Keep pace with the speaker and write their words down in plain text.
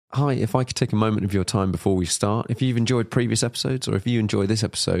Hi, if I could take a moment of your time before we start, if you've enjoyed previous episodes or if you enjoy this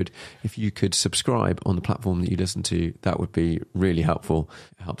episode, if you could subscribe on the platform that you listen to, that would be really helpful.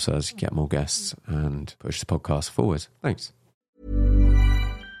 It helps us get more guests and push the podcast forward. Thanks.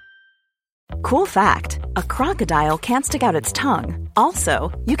 Cool fact, a crocodile can't stick out its tongue.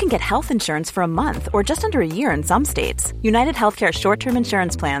 Also, you can get health insurance for a month or just under a year in some states. United Healthcare short-term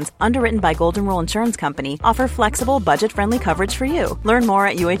insurance plans, underwritten by Golden Rule Insurance Company, offer flexible, budget-friendly coverage for you. Learn more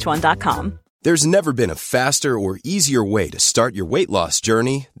at uh1.com. There's never been a faster or easier way to start your weight loss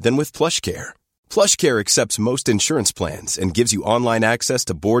journey than with PlushCare. PlushCare accepts most insurance plans and gives you online access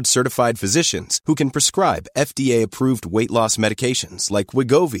to board-certified physicians who can prescribe FDA-approved weight loss medications like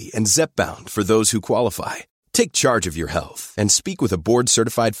Wegovy and Zepbound for those who qualify. Take charge of your health and speak with a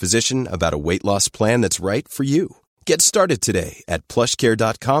board-certified physician about a weight loss plan that's right for you. Get started today at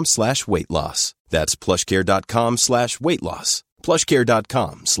plushcare.com/weight loss. That's plushcare.com/weight loss.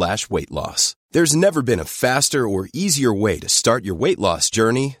 plushcare.com/weight loss. There's never been a faster or easier way to start your weight loss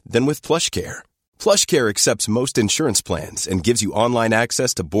journey than with PlushCare. PlushCare accepts most insurance plans and gives you online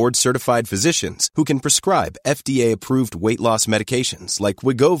access to board-certified physicians who can prescribe FDA-approved weight loss medications like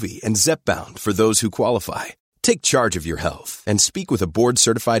Wegovy and Zepbound for those who qualify. Take charge of your health and speak with a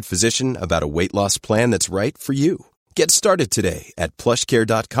board-certified physician about a weight loss plan that's right for you. Get started today at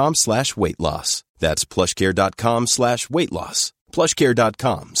plushcare.com/weight loss. That's plushcare.com/weight loss.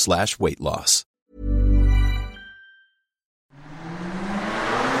 plushcare.com/weight loss.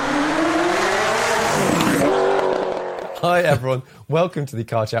 Hi everyone, welcome to the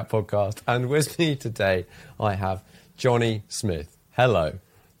Car Chat podcast, and with me today I have Johnny Smith. Hello.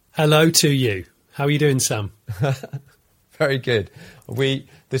 Hello to you. How are you doing, Sam? Very good. We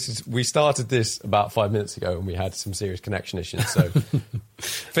started this about 5 minutes ago and we had some serious connection issues, so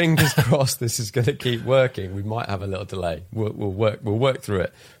fingers crossed this is going to keep working. We might have a little delay. We'll work through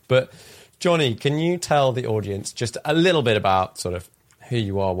it. But Johnny, can you tell the audience just a little bit about sort of who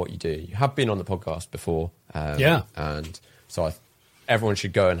you are, what you do? You have been on the podcast before. Yeah. And so everyone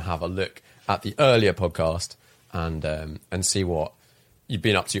should go and have a look at the earlier podcast and see what you've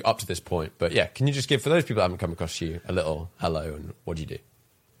been up to this point. But yeah, can you just give, for those people that haven't come across you, a little hello and what do you do?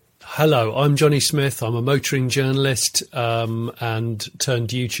 Hello, I'm Johnny Smith. I'm a motoring journalist and turned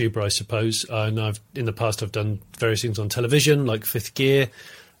YouTuber, I suppose. And in the past I've done various things on television, like Fifth Gear,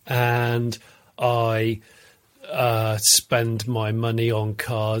 and I spend my money on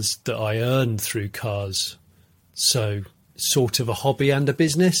cars that I earn through cars. So sort of a hobby and a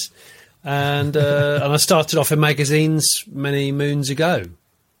business. And I started off in magazines many moons ago,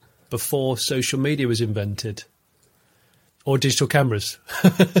 before social media was invented. Or digital cameras.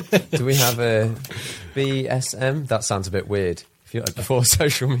 Do we have a BSM? That sounds a bit weird. Before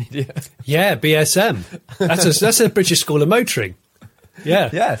social media. Yeah, BSM. That's a British School of Motoring. Yeah.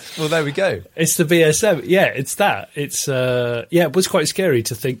 Yeah. Well, there we go. It's the BSM. Yeah, it's that. It's it was quite scary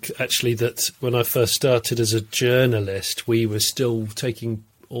to think actually that when I first started as a journalist, we were still doing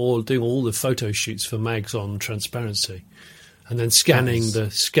all the photo shoots for mags on transparency, and then scanning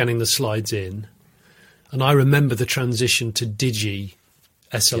the slides in. And I remember the transition to digi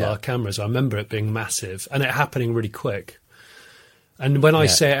SLR cameras. I remember it being massive and it happening really quick. And when I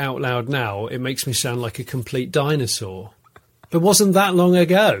say it out loud now, it makes me sound like a complete dinosaur. But it wasn't that long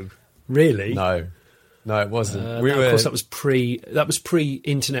ago, really. No, it wasn't. Of course, that was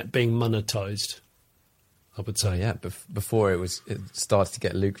pre-internet being monetized, I would say. Oh, yeah, before it started to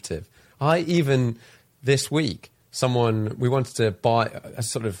get lucrative. This week, we wanted to buy a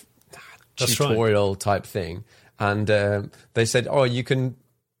sort of tutorial type thing, and they said, "Oh, we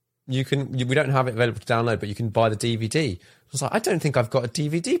don't have it available to download, but you can buy the DVD." I was like, "I don't think I've got a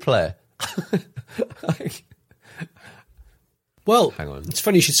DVD player." Well, hang on. It's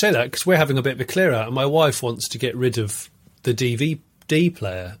funny you should say that because we're having a bit of a clear out, and my wife wants to get rid of the DVD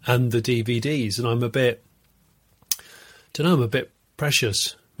player and the DVDs, and I'm a bit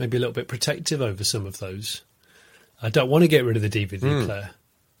precious, maybe a little bit protective over some of those. I don't want to get rid of the DVD player.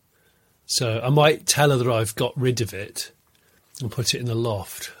 So I might tell her that I've got rid of it and put it in the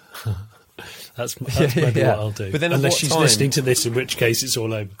loft. that's maybe what I'll do. But then unless she's listening to this, in which case it's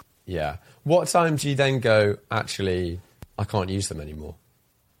all over. Yeah. What time do you then go, actually, I can't use them anymore?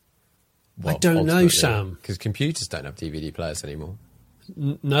 Well, I don't know, Sam. Because computers don't have DVD players anymore.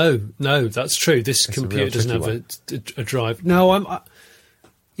 No, that's true. This computer doesn't have a drive. No,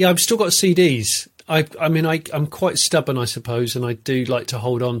 I've still got CDs. I'm quite stubborn, I suppose, and I do like to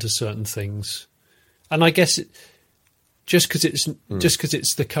hold on to certain things. And I guess just because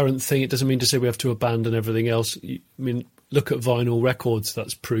it's the current thing, it doesn't mean to say we have to abandon everything else. Look at vinyl records.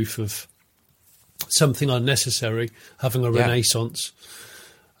 That's proof of something unnecessary having a renaissance.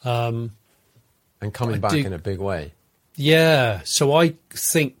 And coming back in a big way. Yeah, so I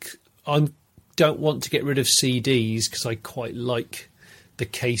think I don't want to get rid of CDs because I quite like the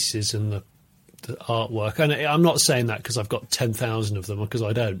cases and the artwork. And I'm not saying that because I've got 10,000 of them, because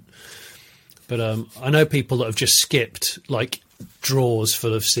I don't. But I know people that have just skipped like drawers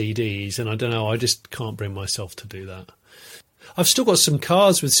full of CDs, and I don't know. I just can't bring myself to do that. I've still got some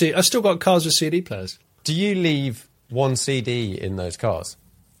cars with I've still got cars with CD players. Do you leave one CD in those cars?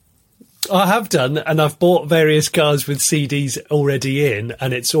 I have done, and I've bought various cars with CDs already in,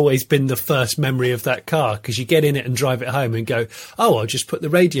 and it's always been the first memory of that car, because you get in it and drive it home and go, oh, I'll just put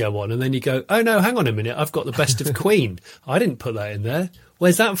the radio on, and then you go, oh no, hang on a minute, I've got the best of Queen. I didn't put that in there.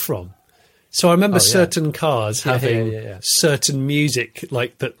 Where's that from? So I remember certain cars having certain music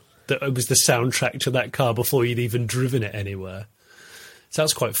like that it was the soundtrack to that car before you'd even driven it anywhere. So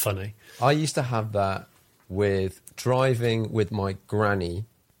that's quite funny. I used to have that with driving with my granny.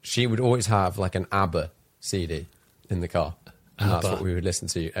 She would always have like an ABBA CD in the car. And that's what we would listen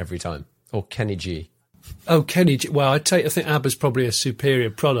to every time. Or Kenny G. Oh, Kenny G. Well, I think ABBA's probably a superior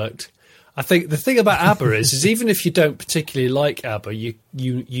product. I think the thing about ABBA is even if you don't particularly like ABBA,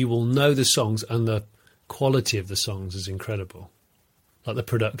 you will know the songs, and the quality of the songs is incredible. Like the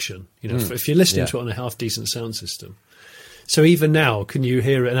production, if you're listening to it on a half-decent sound system. So even now, can you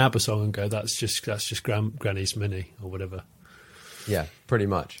hear an ABBA song and go, that's just Granny's Mini or whatever? Yeah, pretty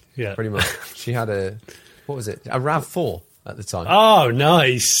much. Yeah. Pretty much. She had a RAV4 at the time. Oh,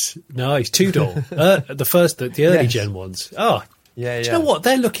 nice. Two-door. the early gen ones. Oh, yeah. Do you know what?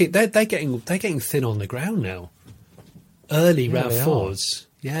 They're getting thin on the ground now. Early RAV4s.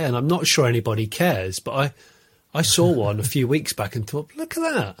 Yeah, and I'm not sure anybody cares, but I saw one a few weeks back and thought, look at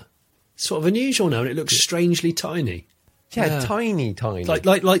that. Sort of unusual now, and it looks strangely tiny. Yeah, tiny.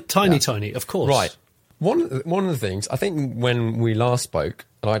 Like tiny, of course. Right. One of the things, I think when we last spoke,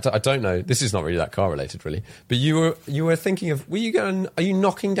 and I don't know, this is not really that car related really, but you were thinking of, are you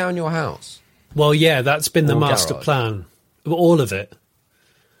knocking down your house? Well, yeah, that's been the master garage? plan. All of it.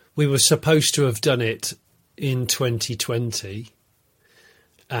 We were supposed to have done it in 2020,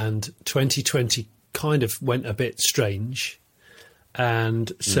 and 2020 kind of went a bit strange.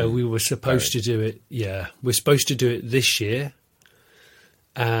 And so we were supposed to do it. Yeah, we're supposed to do it this year.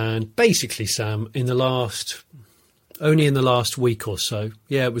 And basically, Sam, only in the last week or so,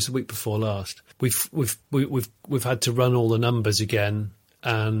 it was the week before last, we've had to run all the numbers again,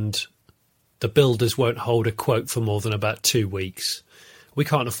 and the builders won't hold a quote for more than about 2 weeks. We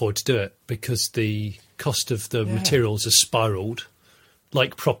can't afford to do it because the cost of the materials has spiraled,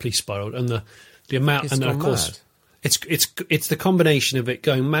 like properly spiraled, and the amount, and of course, mad. It's the combination of it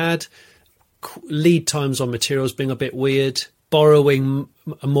going mad, lead times on materials being a bit weird. Borrowing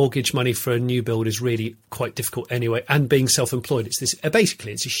a mortgage money for a new build is really quite difficult anyway, and being self-employed, it's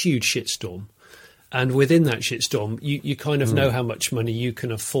a huge shitstorm. And within that shitstorm, you kind of know how much money you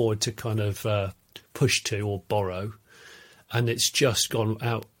can afford to kind of push to or borrow, and it's just gone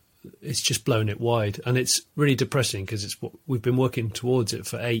out. It's just blown it wide, and it's really depressing because we've been working towards it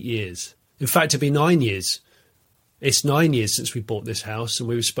for 8 years. In fact, it'd be 9 years. It's 9 years since we bought this house, and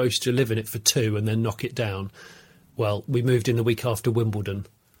we were supposed to live in it for 2 and then knock it down. Well, we moved in the week after Wimbledon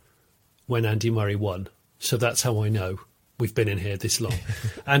when Andy Murray won. So that's how I know we've been in here this long.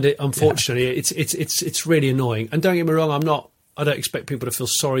 And unfortunately, it's really annoying. And don't get me wrong, I don't expect people to feel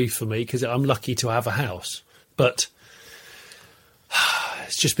sorry for me because I'm lucky to have a house. But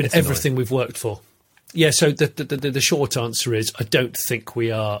it's just been everything we've worked for. Yeah, so the short answer is I don't think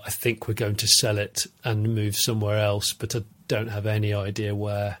we are. I think we're going to sell it and move somewhere else, but I don't have any idea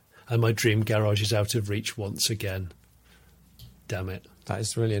where. And my dream garage is out of reach once again. Damn it. That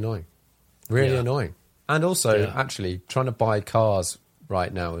is really annoying. Really annoying. And also, actually, trying to buy cars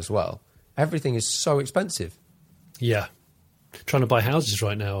right now as well. Everything is so expensive. Yeah. Trying to buy houses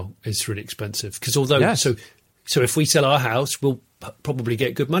right now is really expensive. Because although, so if we sell our house, we'll probably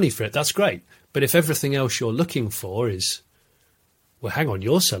get good money for it. That's great. But if everything else you're looking for is, well, hang on,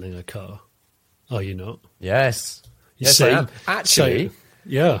 you're selling a car. Are you not? Yes. Yes, see? I am. Actually,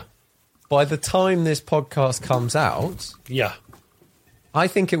 yeah. By the time this podcast comes out, I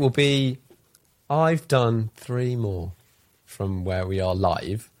think it will be, I've done 3 more from where we are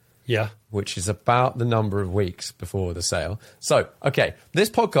live. Yeah. Which is about the number of weeks before the sale. So, okay, this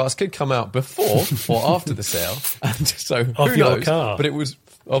podcast could come out before or after the sale. And so, who knows? Car. But it was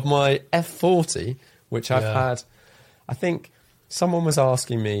of my F40, which I've had. I think someone was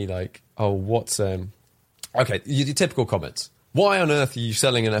asking me, like, oh, what's... okay, your typical comments. Why on earth are you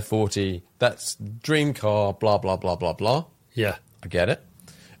selling an F40? That's dream car, blah, blah, blah, blah, blah. Yeah. I get it.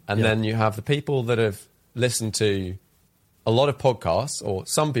 And then you have the people that have listened to a lot of podcasts, or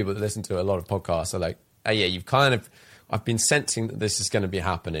some people that listen to a lot of podcasts are like, oh yeah, I've been sensing that this is going to be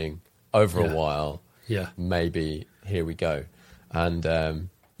happening over a while. Yeah. Maybe here we go. And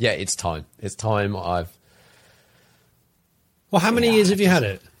yeah, it's time. It's time. Well, how many years have you had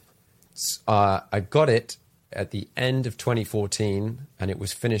it? I got it at the end of 2014, and it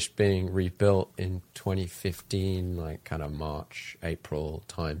was finished being rebuilt in 2015, like kind of March, April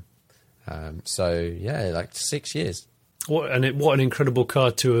time. So yeah, like 6 years. What an incredible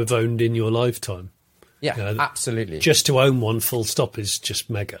car to have owned in your lifetime. Yeah, absolutely. Just to own one full stop is just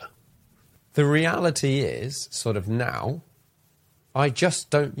mega. The reality is, sort of now, I just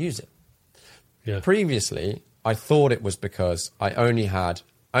don't use it. Yeah. Previously, I thought it was because I only had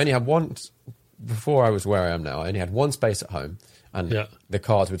one, before I was where I am now, I only had one space at home, and the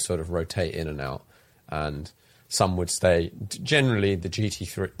cars would sort of rotate in and out, and some would stay, generally the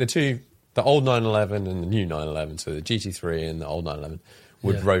GT3, the old 911 and the new 911, so the GT3 and the old 911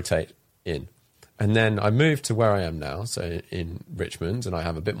 would rotate in. And then I moved to where I am now, so in Richmond, and I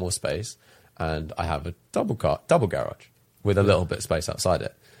have a bit more space, and I have a double garage with a little bit of space outside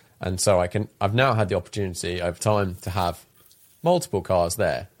it. And so I've now had the opportunity over time to have multiple cars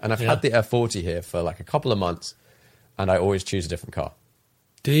there. And I've had the F40 here for like a couple of months, and I always choose a different car.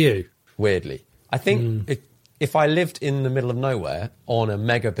 Do you? Weirdly. I think if I lived in the middle of nowhere on a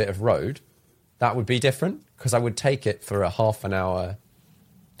mega bit of road, that would be different, because I would take it for a half an hour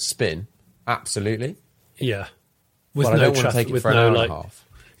spin. Absolutely. Yeah. With but no I don't traffic, want to take it with for an no, hour and like, a half.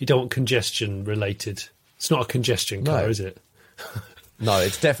 You don't want congestion related. It's not a congestion car, is it? No,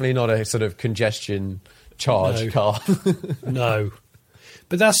 it's definitely not a sort of congestion charge car. No.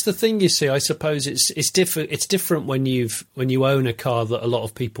 But that's the thing, you see. I suppose it's different. It's different when you own a car that a lot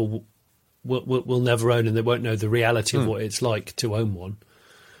of people will never own, and they won't know the reality of what it's like to own one.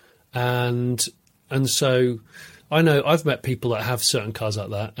 And so I know I've met people that have certain cars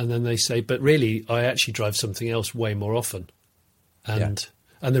like that, and then they say, but really, I actually drive something else way more often.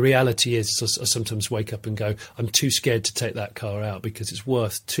 And the reality is, I sometimes wake up and go, I'm too scared to take that car out because it's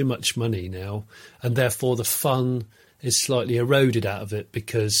worth too much money now, and therefore the fun is slightly eroded out of it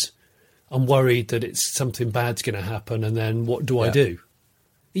because I'm worried that it's something bad's going to happen, and then what do I do?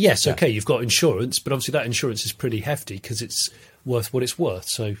 Yes, okay, you've got insurance, but obviously that insurance is pretty hefty because it's worth what it's worth.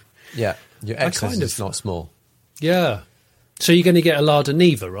 So yeah, your excess is not small. Yeah. So you're going to get a Lada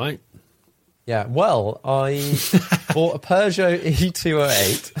Niva, right? Yeah. Well, I bought a Peugeot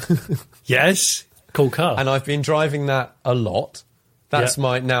E208. Yes. Cool car. And I've been driving that a lot. That's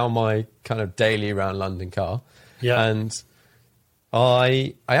my kind of daily around London car. Yeah. And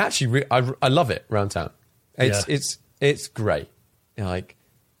I actually I love it around town. It's great. Like,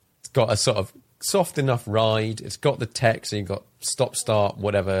 it's got a sort of soft enough ride. It's got the tech, so you've got stop, start,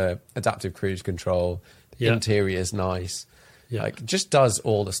 whatever, adaptive cruise control. The interior is nice. Yeah. Like, just does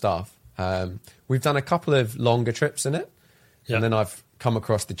all the stuff. We've done a couple of longer trips in it. Yeah. And then I've come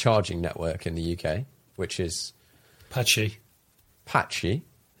across the charging network in the UK, which is patchy.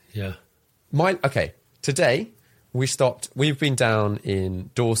 Yeah. Today we've been down in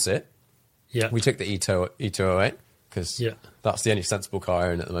Dorset. Yeah. We took the E208 because that's the only sensible car I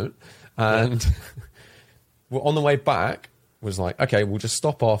own at the moment. And we're on the way back, was like, okay, we'll just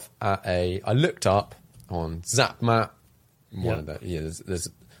stop off at I looked up on ZapMap. There's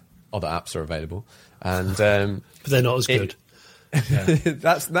other apps are available. And but they're not as good.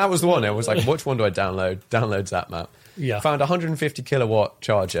 That was the one. I was like, which one do I download? Download ZapMap. Yeah. Found a 150 kilowatt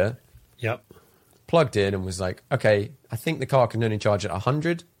charger. Yep. Plugged in and was like, okay, I think the car can only charge at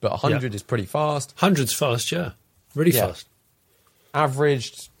 100, but 100 is pretty fast. 100's fast, yeah. Really fast.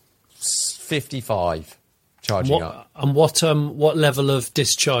 Averaged 55 charging up. And what level of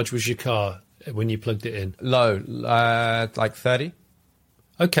discharge was your car when you plugged it in? Low, like 30.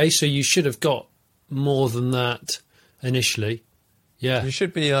 Okay, so you should have got more than that initially. Yeah. You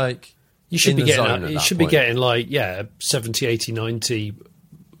should be like... You should be getting like 70, 80, 90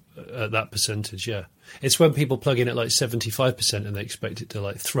 at that percentage, yeah. It's when people plug in at like 75% and they expect it to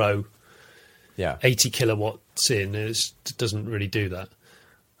like throw 80 kilowatts in. It doesn't really do that.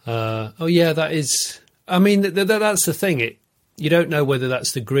 That is... I mean, that's the thing. You don't know whether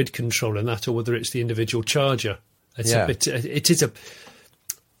that's the grid control in that or whether it's the individual charger. It is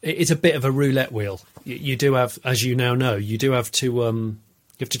a bit of a roulette wheel. You do have, as you now know, you do have to you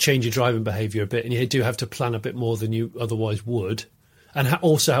have to change your driving behaviour a bit, and you do have to plan a bit more than you otherwise would, and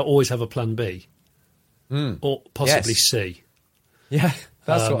also always have a plan B or possibly C. Yeah,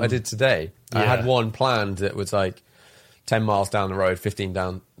 that's what I did today. I had one planned that was like 10 miles down the road,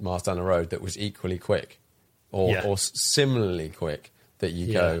 15 miles down the road that was equally quick or similarly quick, that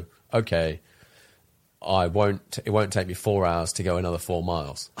you go, okay, it won't take me 4 hours to go another 4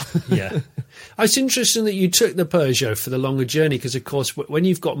 miles. Yeah. It's interesting that you took the Peugeot for the longer journey because, of course, when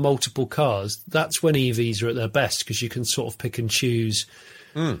you've got multiple cars, that's when EVs are at their best because you can sort of pick and choose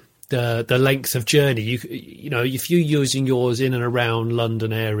the length of journey. You know, if you're using yours in and around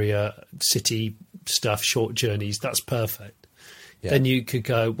London area, city stuff, short journeys, that's perfect. Yeah. Then you could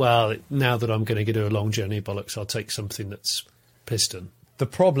go, well, now that I'm going to do a long journey, bollocks, I'll take something that's piston. The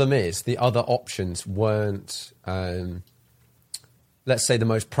problem is the other options weren't, let's say, the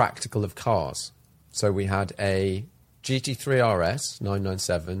most practical of cars. So we had a GT3 RS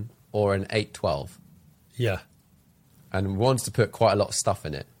 997 or an 812. Yeah. And we wanted to put quite a lot of stuff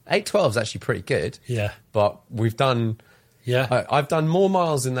in it. 812 is actually pretty good. Yeah. But we've done... Yeah. I've done more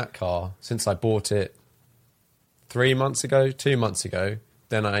miles in that car since I bought it 2 months ago,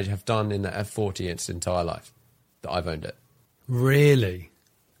 than I have done in the F40 its entire life that I've owned it. Really?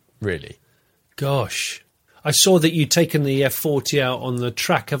 Really. Gosh. I saw that you'd taken the F40 out on the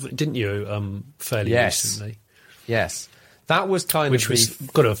track, didn't you, fairly recently? Yes. That was Which was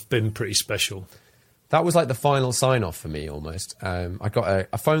got to have been pretty special. That was like the final sign-off for me, almost. I got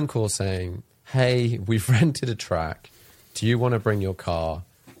a phone call saying, hey, we've rented a track. Do you want to bring your car?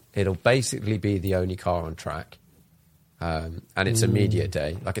 It'll basically be the only car on track. And it's a media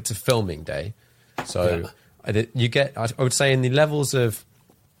day. Like, it's a filming day. So... Yeah. You get, I would say, in the levels of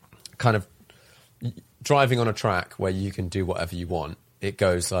kind of driving on a track where you can do whatever you want, it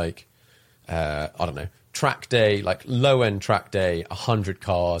goes like, I don't know, track day, like low-end track day, 100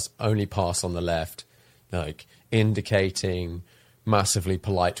 cars, only pass on the left, like indicating, massively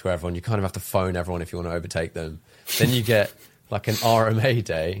polite to everyone. You kind of have to phone everyone if you want to overtake them. Then you get like an RMA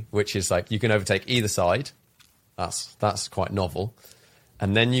day, which is like you can overtake either side. That's quite novel.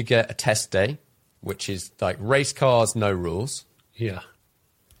 And then you get a test day, which is like race cars, no rules. Yeah.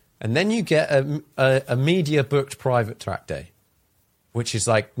 And then you get a media-booked private track day, which is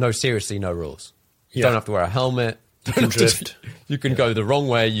like, no, seriously, no rules. You don't have to wear a helmet. You can drift. You can go the wrong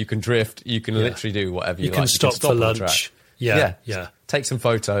way. You can drift. You can literally do whatever you like. You can stop for lunch. Yeah. Take some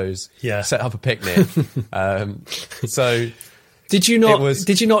photos. Yeah. Set up a picnic. So... Did you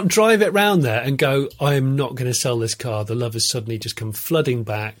not drive it round there and go, I am not going to sell this car. The love has suddenly just come flooding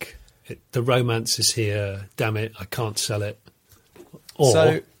back. The romance is here. Damn it, I can't sell it. Or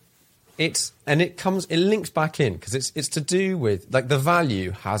so it links back in because it's to do with like the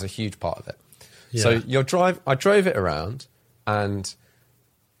value has a huge part of it. Yeah. So I drove it around and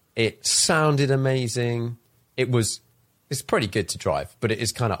it sounded amazing. It's pretty good to drive, but it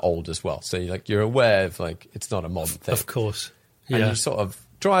is kind of old as well. So you're aware of like it's not a modern thing. Of course. Yeah. And you're sort of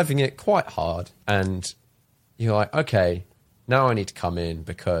driving it quite hard and you're like, okay, now I need to come in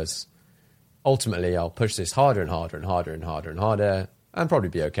because ultimately I'll push this harder and harder and harder and harder and harder and probably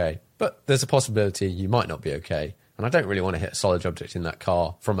be okay. But there's a possibility you might not be okay. And I don't really want to hit a solid object in that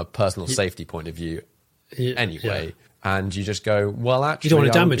car from a personal safety point of view anyway. Yeah. And you just go, well, actually... You don't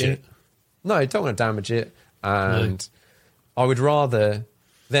want to damage it. No, you don't want to damage it. And I would rather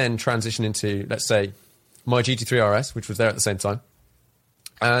then transition into, let's say, my GT3 RS, which was there at the same time,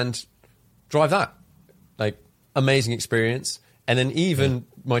 and drive that. Like, amazing experience. And then even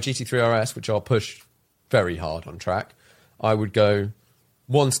my GT3 RS, which I'll push very hard on track, I would go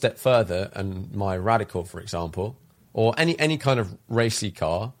one step further, and my Radical, for example, or any kind of racy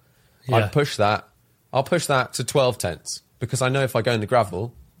car, I'd push that. I'll push that to 12 tenths because I know if I go in the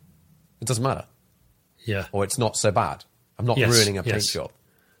gravel, it doesn't matter. Yeah. Or it's not so bad. I'm not ruining a paint job.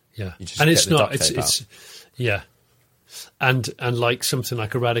 Yeah. And it's not, it's yeah. And like something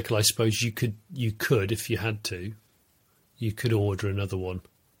like a Radical, I suppose you could, if you had to, you could order another one.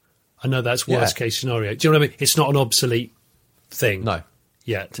 I know that's worst case scenario. Do you know what I mean? It's not an obsolete thing. No.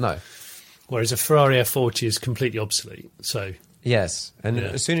 Yet. No. Whereas a Ferrari F40 is completely obsolete. So. Yes. And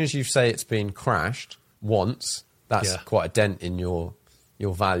as soon as you say it's been crashed once, that's quite a dent in your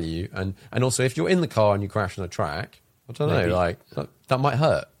value. And also if you're in the car and you crash on a track, I don't know, like that might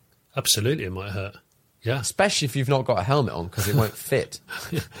hurt. Absolutely, it might hurt. Yeah. Especially if you've not got a helmet on because it won't fit.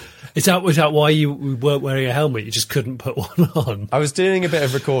 Was that why you weren't wearing a helmet? You just couldn't put one on? I was doing a bit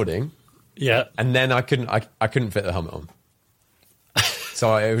of recording. Yeah. And then I couldn't fit the helmet on.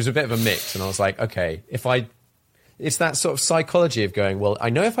 So it was a bit of a mix. And I was like, okay, it's that sort of psychology of going, well,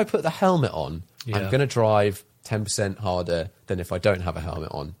 I know if I put the helmet on, I'm going to drive 10% harder than if I don't have a helmet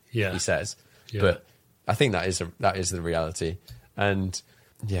on, he says. Yeah. But I think that is the reality. And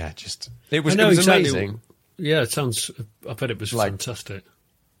it was amazing. Yeah, it sounds, I bet it was like, fantastic.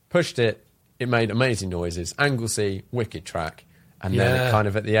 Pushed it, it made amazing noises, Anglesey, wicked track. And then it kind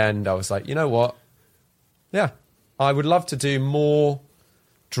of at the end, I was like, you know what? Yeah, I would love to do more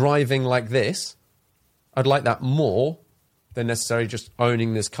driving like this I'd like that more than necessarily just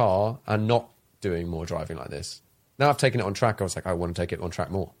owning this car and not doing more driving like this. Now I've taken it on track, I was like, I want to take it on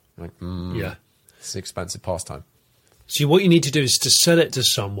track more. I'm like, Yeah. It's an expensive pastime. So what you need to do is to sell it to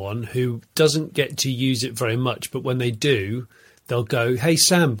someone who doesn't get to use it very much, but when they do, they'll go, hey,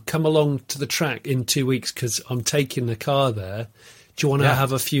 Sam, come along to the track in 2 weeks because I'm taking the car there. Do you want to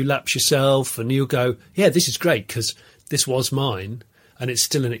have a few laps yourself? And you'll go, yeah, this is great because this was mine and it's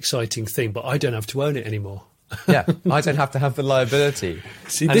still an exciting thing, but I don't have to own it anymore. Yeah, I don't have to have the liability.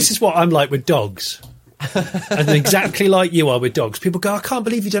 See, this is what I'm like with dogs. And exactly like you are with dogs. People go, I can't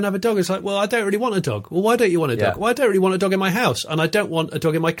believe you don't have a dog. It's like, well, I don't really want a dog. Well, why don't you want a dog? Yeah. Well, I don't really want a dog in my house. And I don't want a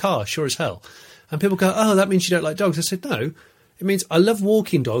dog in my car, sure as hell. And people go, oh, that means you don't like dogs. I said, no, it means I love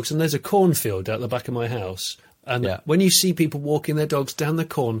walking dogs. And there's a cornfield out the back of my house. And when you see people walking their dogs down the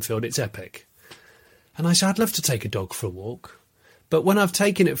cornfield, it's epic. And I said, I'd love to take a dog for a walk. But when I've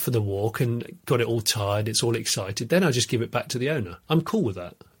taken it for the walk and got it all tired, it's all excited, then I just give it back to the owner. I'm cool with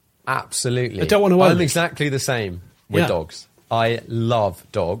that. Absolutely. I don't want to own I'm it. exactly the same with dogs. I love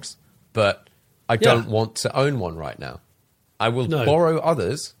dogs, but I don't want to own one right now. I will borrow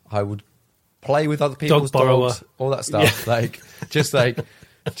others. I would play with other people's dogs, all that stuff. Just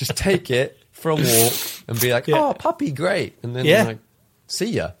take it for a walk and be like, oh, puppy, great. And then I'm like,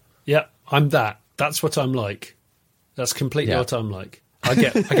 see ya. Yeah, I'm that. That's what I'm like. That's completely what I'm like. I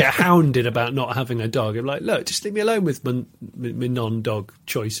get hounded about not having a dog. I'm like, look, just leave me alone with my non-dog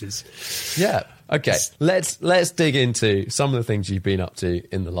choices. Yeah. Okay. Let's dig into some of the things you've been up to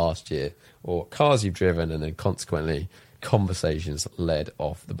in the last year, or cars you've driven, and then consequently conversations led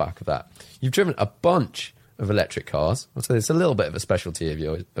off the back of that. You've driven a bunch of electric cars. I'll say it's a little bit of a specialty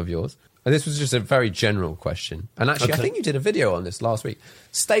of yours. And this was just a very general question. And actually, I think you did a video on this last week.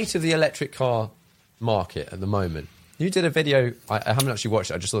 State of the electric car market at the moment. You did a video, I haven't actually watched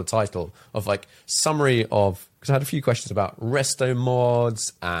it, I just saw the title, of like summary of, because I had a few questions about resto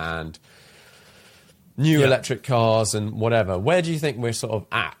mods and new electric cars and whatever. Where do you think we're sort of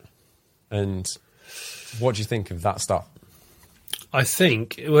at? And what do you think of that stuff? I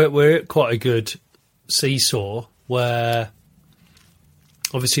think we're at quite a good seesaw where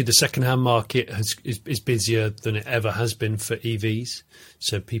obviously the second-hand market is busier than it ever has been for EVs.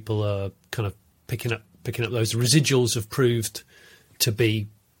 So people are kind of picking up those residuals have proved to be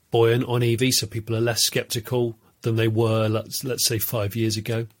buoyant on EV, so people are less sceptical than they were, let's say 5 years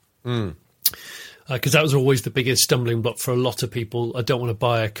ago. Because that was always the biggest stumbling block for a lot of people. I don't want to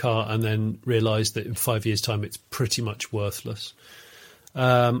buy a car and then realise that in 5 years' time it's pretty much worthless.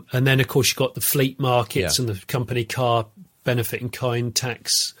 And then, of course, you've got the fleet markets and the company car benefit in kind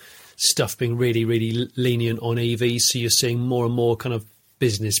tax stuff being really, really lenient on EVs. So you're seeing more and more kind of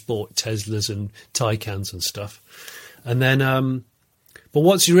business bought Teslas and Taycans and stuff. And then, but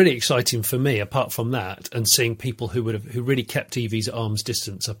what's really exciting for me, apart from that, and seeing people who really kept EVs at arm's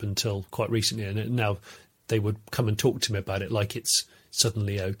distance up until quite recently, and now they would come and talk to me about it like it's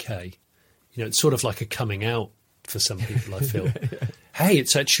suddenly okay. You know, it's sort of like a coming out for some people, I feel. Hey,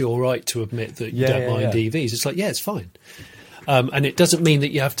 it's actually all right to admit that you don't mind EVs. It's like, it's fine. And it doesn't mean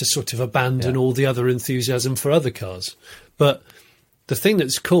that you have to sort of abandon all the other enthusiasm for other cars. But the thing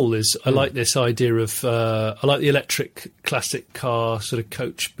that's cool is I like this idea of I like the electric classic car sort of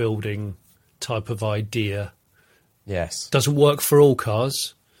coach building type of idea. Yes. Doesn't work for all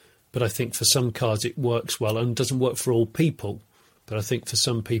cars, but I think for some cars it works well, and doesn't work for all people. But I think for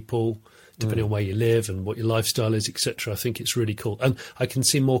some people, depending on where you live and what your lifestyle is, etc., I think it's really cool. And I can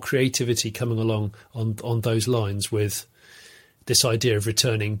see more creativity coming along on those lines with this idea of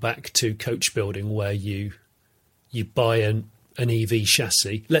returning back to coach building, where you buy an EV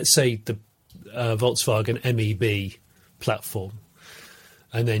chassis, let's say the Volkswagen MEB platform,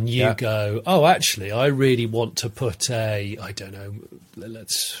 and then you go, oh, actually, I really want to put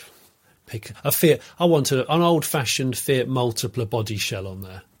let's pick a Fiat. I want an old-fashioned Fiat Multipla body shell on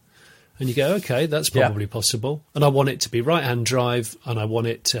there. And you go, okay, that's probably possible. And I want it to be right-hand drive, and I want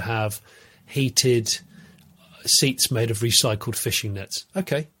it to have heated seats made of recycled fishing nets.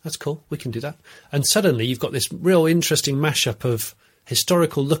 Okay, that's cool. We can do that. And suddenly you've got this real interesting mashup of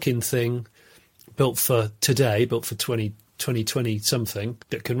historical-looking thing built for today, built for 2020 something,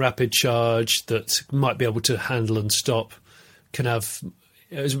 that can rapid charge, that might be able to handle and stop, can have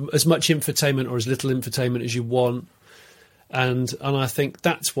as much infotainment or as little infotainment as you want. And I think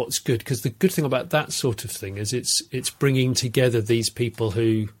that's what's good, because the good thing about that sort of thing is it's bringing together these people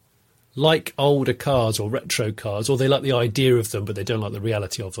who like older cars or retro cars, or they like the idea of them but they don't like the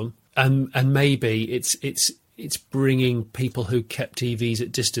reality of them. And maybe it's bringing people who kept EVs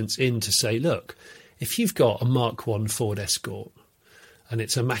at distance in to say, look, if you've got a Mark I Ford Escort and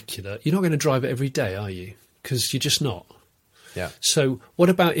it's immaculate, you're not going to drive it every day, are you? Because you're just not. Yeah. So what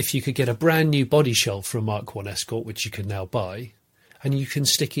about if you could get a brand new body shell for a Mark 1 Escort, which you can now buy, and you can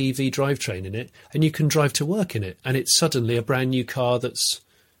stick EV drivetrain in it, and you can drive to work in it, and it's suddenly a brand new car that's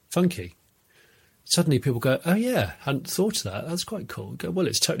funky. Suddenly people go, oh yeah, hadn't thought of that. That's quite cool. Go, well,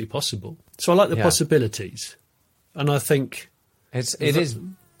 it's totally possible. So I like the possibilities. And I think... It is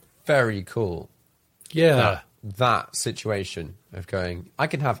very cool. Yeah. That situation of going, I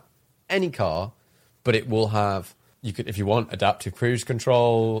can have any car, but it will have, you could, if you want, adaptive cruise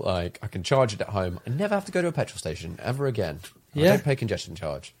control, like I can charge it at home. I never have to go to a petrol station ever again. I don't pay congestion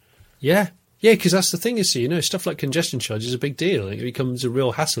charge. Yeah. Yeah, because that's the thing, you see, stuff like congestion charge is a big deal. It becomes a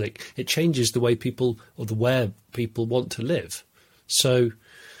real hassle. It changes the way people, or the where people want to live. So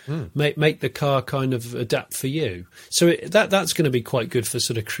make the car kind of adapt for you. So that's going to be quite good for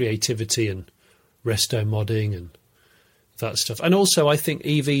sort of creativity and resto modding and that stuff. And also, I think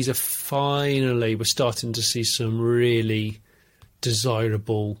EVs are we're starting to see some really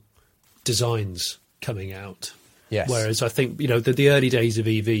desirable designs coming out. Yes. Whereas I think, the early days of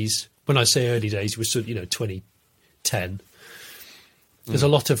EVs, when I say early days, it was sort of, 2010. There's a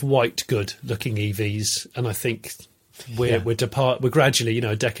lot of white good looking EVs, and I think we're gradually,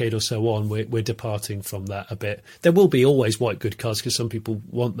 a decade or so on, we're departing from that a bit. There will be always white good cars because some people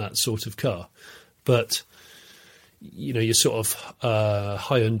want that sort of car, but you're sort of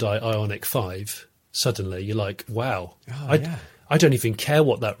Hyundai Ioniq 5. Suddenly, you're like, wow, I don't even care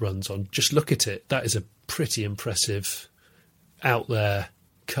what that runs on. Just look at it. That is a pretty impressive, out there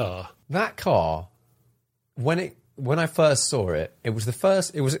car. That car, when I first saw it, it was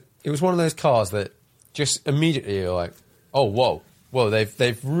one of those cars that just immediately you're like, oh, whoa,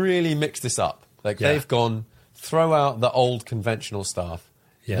 they've really mixed this up. Like they've gone, throw out the old conventional stuff.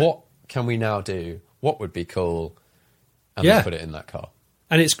 Yeah. What can we now do? What would be cool? And then put it in that car.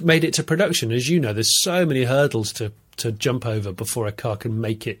 And it's made it to production. As you know, there's so many hurdles to jump over before a car can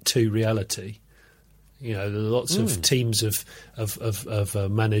make it to reality. There are lots of teams of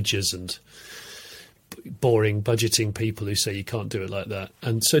managers and boring budgeting people who say you can't do it like that.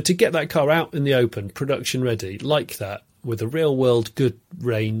 And so to get that car out in the open, production ready, like that, with a real world good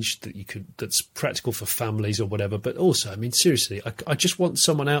range that's practical for families or whatever. But also, I mean, seriously, I just want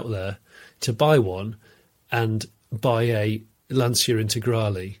someone out there to buy one and buy a Lancia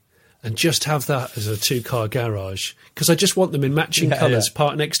Integrale and just have that as a 2-car garage, because I just want them in matching colours,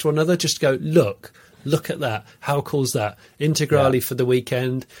 parked next to one another. Just go, look at that. How cool's that? Integrale for the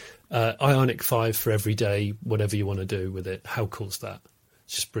weekend, Ioniq 5 for every day, whatever you want to do with it. How cool's that?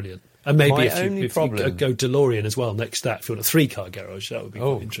 It's just brilliant. And maybe if you go DeLorean as well next to that, if you want a 3-car garage, that would be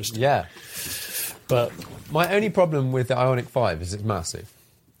quite interesting. Yeah. But my only problem with the Ioniq 5 is it's massive.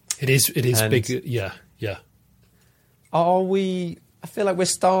 It is big. Yeah. I feel like we're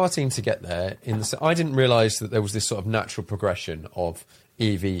starting to get there. I didn't realise that there was this sort of natural progression of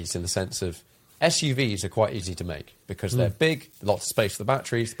EVs in the sense of SUVs are quite easy to make because they're big, lots of space for the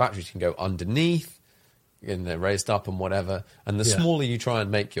batteries. The batteries can go underneath and they're raised up and whatever. And the smaller you try and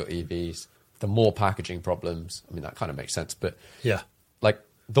make your EVs, the more packaging problems. I mean, that kind of makes sense. But like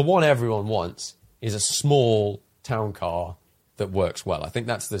the one everyone wants is a small town car that works well. I think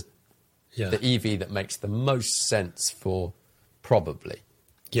that's the EV that makes the most sense for probably.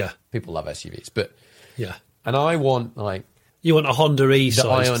 Yeah. People love SUVs. But and I want you want a Honda E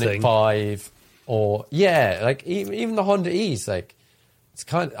size Ioniq thing. 5 or like even the Honda E's, like it's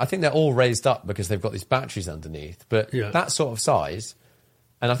I think they're all raised up because they've got these batteries underneath, but that sort of size.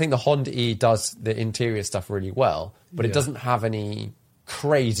 And I think the Honda E does the interior stuff really well, but it doesn't have any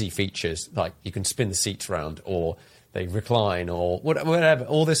crazy features like you can spin the seats around or they recline or whatever,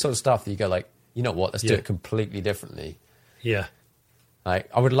 all this sort of stuff that you go like, you know what, let's do it completely differently. Yeah. I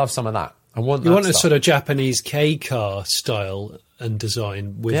would love some of that. You want a sort of Japanese K car style and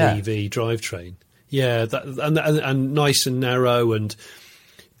design with EV drivetrain. Yeah, and nice and narrow and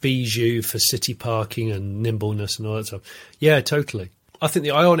bijou for city parking and nimbleness and all that stuff. Yeah, totally. I think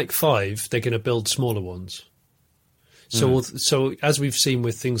the Ioniq 5, they're going to build smaller ones. So as we've seen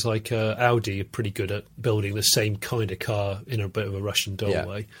with things like Audi are pretty good at building the same kind of car in a bit of a Russian doll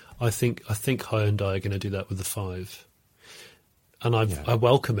way. I think Hyundai are going to do that with the 5. And I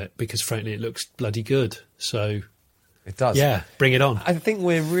welcome it because, frankly, it looks bloody good. So it does. Yeah, bring it on. I think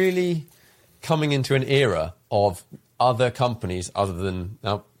we're really coming into an era of other companies other than...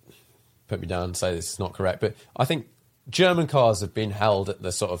 Now, put me down and say this is not correct, but I think German cars have been held at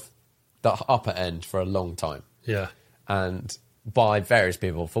the sort of the upper end for a long time. Yeah. And by various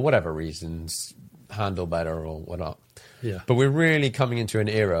people, for whatever reasons, handle better or whatnot. Yeah. But we're really coming into an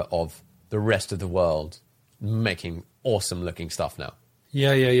era of the rest of the world making awesome looking stuff now.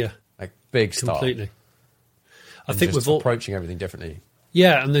 Yeah. Like big stuff. Completely. I And think just we've all approaching everything differently.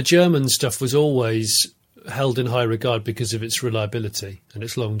 Yeah, and the German stuff was always held in high regard because of its reliability and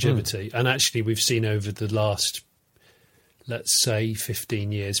its longevity. And actually, we've seen over the last, let's say,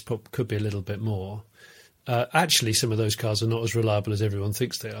 15 years, could be a little bit more. Actually, some of those cars are not as reliable as everyone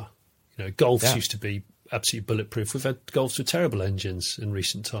thinks they are. You know, Golfs used to be absolutely bulletproof. We've had Golfs with terrible engines in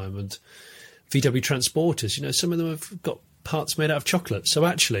recent time, and VW Transporters. You know, some of them have got parts made out of chocolate. So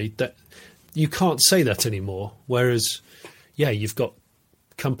actually, that you can't say that anymore. Whereas, you've got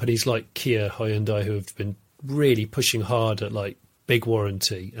companies like Kia, Hyundai, who have been really pushing hard at like big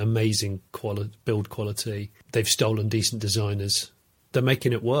warranty, amazing build quality. They've stolen decent designers. They're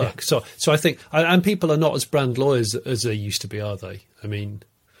making it work. Yeah. So I think, and people are not as brand lawyers as they used to be, are they? I mean,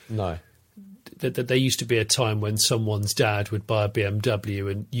 no. There used to be a time when someone's dad would buy a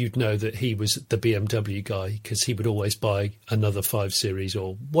BMW and you'd know that he was the BMW guy because he would always buy another 5 Series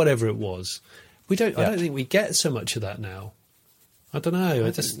or whatever it was. I don't think we get so much of that now. I don't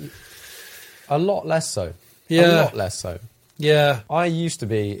know. A lot less so. Yeah. A lot less so. Yeah. I used to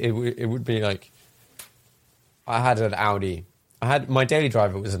be, it would be like, I had an Audi. My daily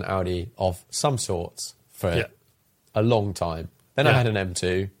driver was an Audi of some sorts for a long time. Then I had an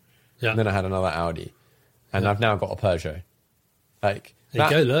M2. And then I had another Audi. And I've now got a Peugeot. Like, there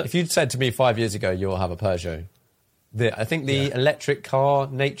you go, look. If you'd said to me 5 years ago, you'll have a Peugeot, I think the electric car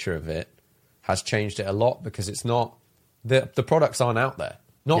nature of it has changed it a lot because it's not, the products aren't out there.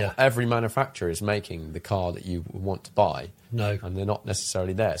 Not every manufacturer is making the car that you want to buy. No. And they're not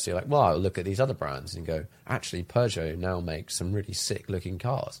necessarily there. So you're like, well, I'll look at these other brands and go, actually, Peugeot now makes some really sick-looking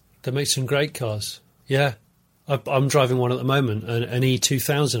cars. They make some great cars. Yeah. I'm driving one at the moment, an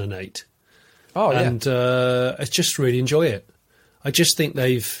E2008. Oh, yeah. And I just really enjoy it. I just think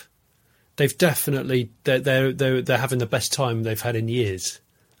they've definitely, they're having the best time they've had in years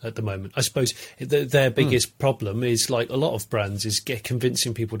at the moment. I suppose their biggest problem is, like a lot of brands, is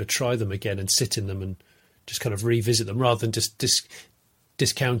convincing people to try them again and sit in them and just kind of revisit them rather than just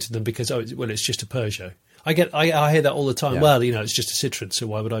discounting them because, it's just a Peugeot. I hear that all the time. Yeah. Well, it's just a Citroën, so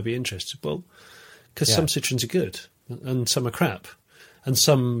why would I be interested? Well, because some Citroëns are good and some are crap, and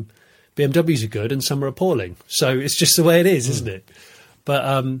some BMWs are good and some are appalling. So it's just the way it is, isn't it? But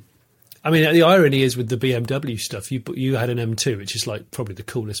I mean, the irony is with the BMW stuff. You had an M2, which is like probably the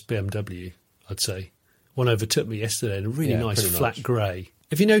coolest BMW, I'd say. One overtook me yesterday in a really nice flat grey.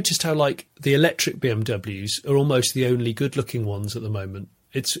 Have you noticed how like the electric BMWs are almost the only good-looking ones at the moment?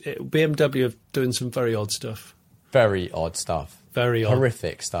 BMW are doing some very odd stuff. Very odd stuff. Very odd.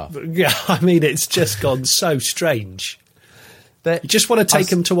 Horrific stuff. Yeah, I mean, it's just gone so strange. You just want to take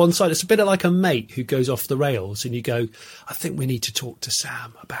them to one side. It's a bit like a mate who goes off the rails and you go, I think we need to talk to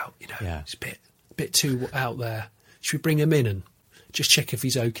Sam about, it's a bit too out there. Should we bring him in and just check if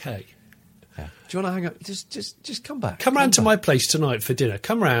he's okay? Yeah. Do you want to hang up? Just come back. Come round to my place tonight for dinner.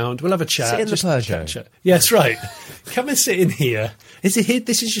 Come round. We'll have a chat. Sit in the Peugeot. Yeah, that's right. Come and sit in here. Is it here?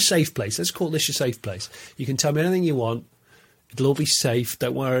 This is your safe place. Let's call this your safe place. You can tell me anything you want. It'll all be safe.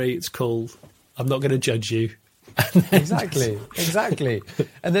 Don't worry. It's cool. I'm not going to judge you. Exactly.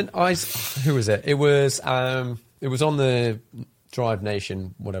 And then who was it? It was on the Drive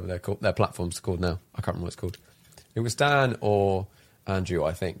Nation, whatever their platform's called now. I can't remember what it's called. It was Dan or Andrew,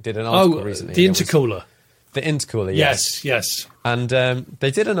 I think, did an article recently. The intercooler. The intercooler, yes. And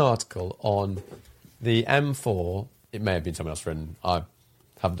they did an article on the M4. It may have been someone else written. I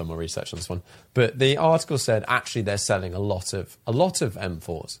haven't done my research on this one, but the article said actually they're selling a lot of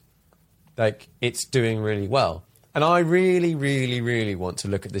M4s. Like, it's doing really well. And I really, really, really want to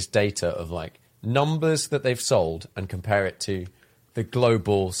look at this data of like numbers that they've sold and compare it to the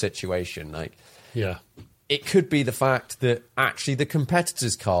global situation. Like, it could be the fact that actually the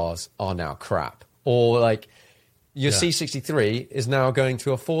competitors' cars are now crap, or like your C63 is now going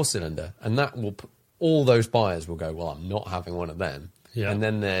to a 4-cylinder, and that will all those buyers will go, well, I'm not having one of them. Yeah. And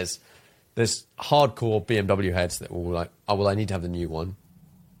then there's hardcore BMW heads that will like, oh, well, I need to have the new one.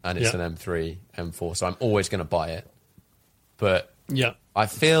 And it's an M3, M4, so I'm always going to buy it. But I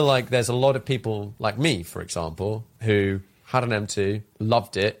feel like there's a lot of people like me, for example, who had an M2,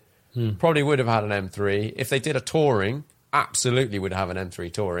 loved it, probably would have had an M3. If they did a touring, absolutely would have an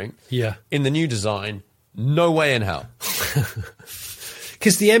M3 touring. Yeah. In the new design, no way in hell.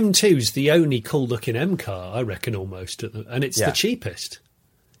 Because the M2's the only cool-looking M car, I reckon, almost. And it's the cheapest.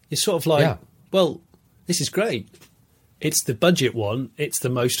 It's sort of like, well, this is great. It's the budget one. It's the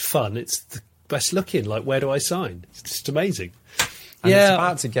most fun. It's the best looking. Like, where do I sign? It's just amazing. And it's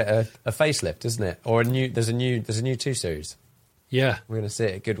about to get a facelift, isn't it? Or there's a new 2 Series. Yeah. We're going to see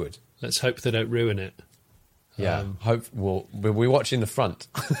it at Goodwood. Let's hope they don't ruin it. Yeah, we'll be watching the front.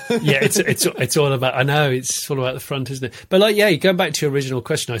 Yeah, it's all about. I know it's all about the front, isn't it? But like, yeah, going back to your original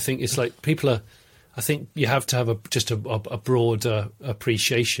question, I think it's like people are. I think you have to have a broader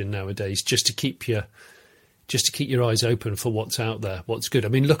appreciation nowadays just to keep your eyes open for what's out there, what's good. I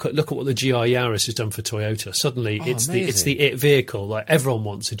mean, look at what the GR Yaris has done for Toyota. Suddenly, it's the it vehicle. Like everyone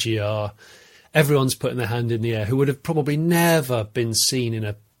wants a GR. Everyone's putting their hand in the air. Who would have probably never been seen in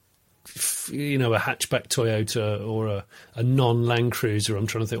a hatchback Toyota or a non-Land Cruiser, I'm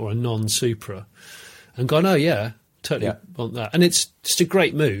trying to think, or a non-Supra, and gone, oh yeah, totally want that. And it's just a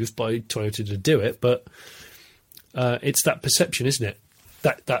great move by Toyota to do it, but it's that perception, isn't it?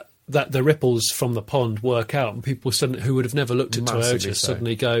 That the ripples from the pond work out, and people suddenly who would have never looked at Toyota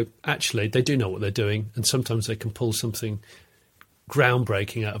suddenly go, actually, they do know what they're doing, and sometimes they can pull something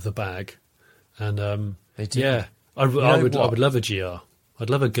groundbreaking out of the bag. And they do. Yeah, I would love a GR. I'd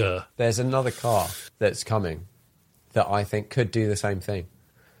love a GR. There's another car that's coming that I think could do the same thing.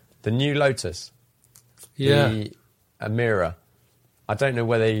 The new Lotus. Yeah. The Emira. I don't know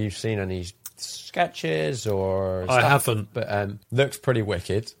whether you've seen any sketches or I stuff, haven't. But looks pretty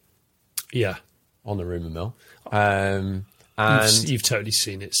wicked. Yeah. On the rumour mill. And you've totally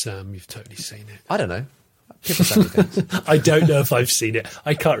seen it, Sam. You've totally seen it. I don't know. People tell me things. I don't know if I've seen it.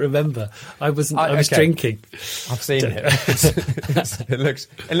 I can't remember. I was drinking. I've seen it.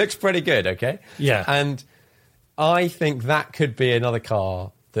 It looks pretty good, okay? Yeah. And I think that could be another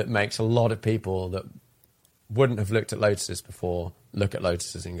car that makes a lot of people that wouldn't have looked at Lotuses before look at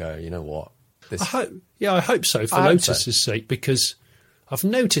Lotuses and go, you know what? I hope so, for Lotus's sake, because I've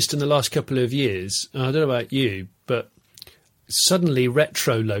noticed in the last couple of years, and I don't know about you, but suddenly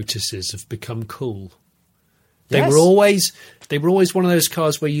retro Lotuses have become cool. They were always one of those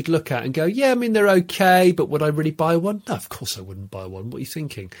cars where you'd look at and go, yeah, I mean, they're okay, but would I really buy one? No, of course I wouldn't buy one. What are you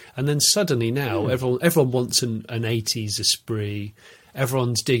thinking? And then suddenly now everyone wants an 80s Esprit.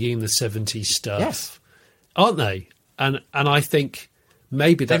 Everyone's digging the 70s stuff, aren't they? And I think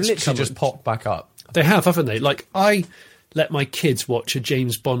maybe that's they've literally just popped back up. They have, haven't they? Like, I let my kids watch a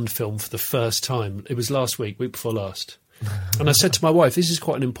James Bond film for the first time. It was week before last. And I said to my wife, this is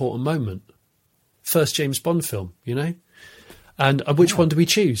quite an important moment. First James Bond film, you know? And which one do we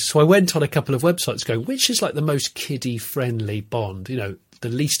choose? So I went on a couple of websites going, which is like the most kiddie-friendly Bond? You know, the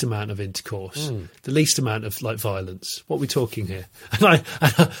least amount of intercourse, the least amount of like violence. What are we talking here? And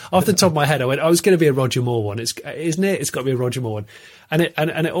off the top of my head, I went, it's going to be a Roger Moore one. Isn't it? It's got to be a Roger Moore one. And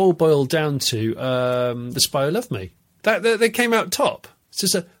it all boiled down to The Spy Who Loved Me. That came out top. It's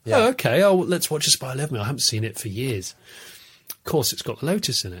just let's watch A Spy Who Loved Me. I haven't seen it for years. Of course, it's got the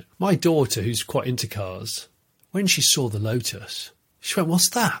Lotus in it. My daughter, who's quite into cars, when she saw the Lotus, she went,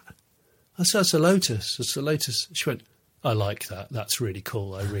 what's that? I said, it's a Lotus. It's a Lotus. She went, I like that. That's really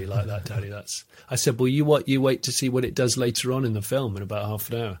cool. I really like that, Daddy. I said, well, you wait to see what it does later on in the film in about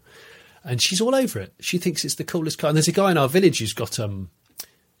half an hour. And she's all over it. She thinks it's the coolest car. And there's a guy in our village who's got a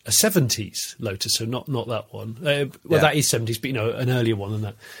 70s Lotus, so not that one. That is 70s, but, you know, an earlier one than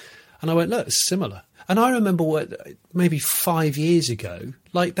that. And I went, look, it's similar. And I remember maybe 5 years ago,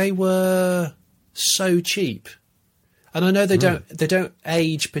 like they were so cheap. And I know they don't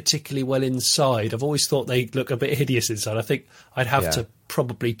age particularly well inside. I've always thought they look a bit hideous inside. I think I'd have to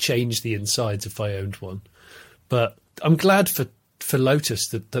probably change the insides if I owned one. But I'm glad for Lotus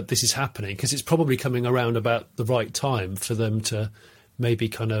that this is happening, because it's probably coming around about the right time for them to maybe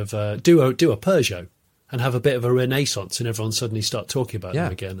kind of do a Peugeot and have a bit of a renaissance, and everyone suddenly start talking about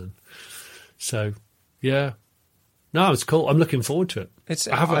them again. And so, yeah. No, it's cool. I'm looking forward to it.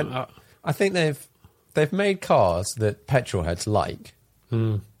 I think they've made cars that petrol heads like,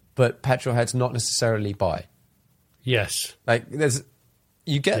 but petrol heads not necessarily buy. Yes. Like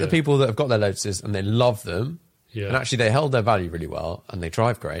you get the people that have got their Lotuses and they love them, and actually they held their value really well and they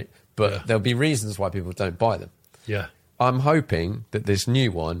drive great, but there'll be reasons why people don't buy them. Yeah. I'm hoping that this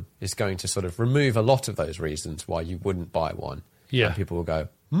new one is going to sort of remove a lot of those reasons why you wouldn't buy one. Yeah. And people will go,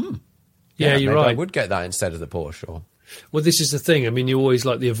 yeah, you're right. I would get that instead of the Porsche. Well, this is the thing. I mean, you always,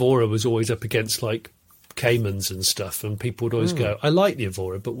 like, the Evora was always up against, like, Caymans and stuff, and people would always go, I like the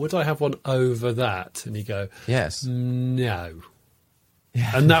Evora, but would I have one over that? And you go, yes. No.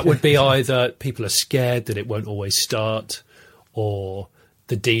 Yeah. And that would be either people are scared that it won't always start, or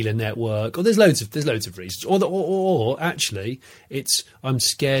the dealer network, or there's loads of reasons, or actually it's I'm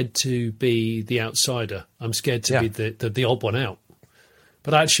scared to be the outsider. I'm scared to be the odd one out.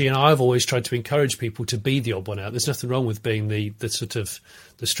 But actually, I've always tried to encourage people to be the odd one out. There's nothing wrong with being the sort of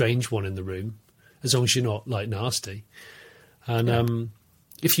the strange one in the room, as long as you're not like nasty. And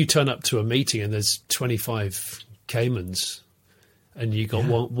if you turn up to a meeting and there's 25 Caymans, and you got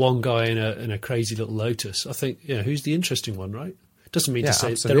one guy in a crazy little Lotus. I think, who's the interesting one, right? Doesn't mean to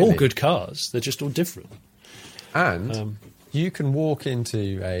say absolutely. they're all good cars. They're just all different. And you can walk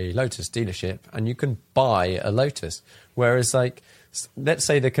into a Lotus dealership and you can buy a Lotus. Whereas, like, let's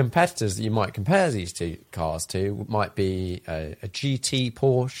say the competitors that you might compare these two cars to might be a GT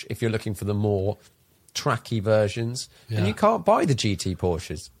Porsche if you're looking for the more tracky versions. Yeah. And you can't buy the GT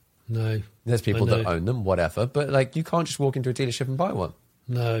Porsches. No. There's people that own them, whatever. But, like, you can't just walk into a dealership and buy one.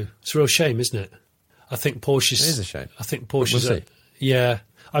 No. It's a real shame, isn't it? I think Porsches... It is a shame. I think Porsches... We'll see. Yeah.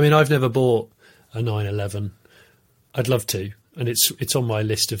 I mean, I've never bought a 911. I'd love to. And it's on my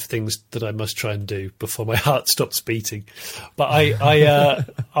list of things that I must try and do before my heart stops beating. But I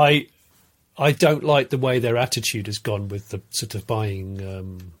don't like the way their attitude has gone with the sort of buying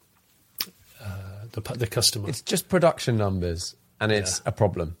the customer. It's just production numbers, and it's a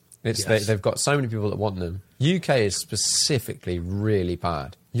problem. They've got so many people that want them. UK is specifically really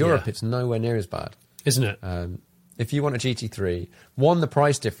bad. Europe, it's nowhere near as bad. Isn't it? If you want a GT3, the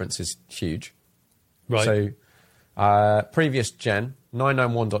price difference is huge. Right. So previous gen,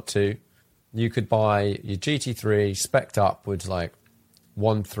 991.2, you could buy your GT3 spec'd upwards like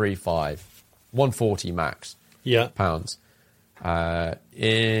 135, 140 max pounds.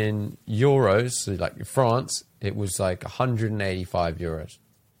 In euros, so like France, it was like 185 euros.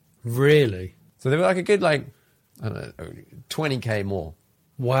 Really? So they were like a good, like, I don't know, 20k more.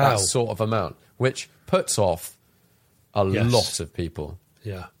 Wow. That sort of amount, which puts off a lot of people.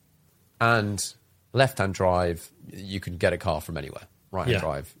 Yeah. And left-hand drive, you can get a car from anywhere. Right-hand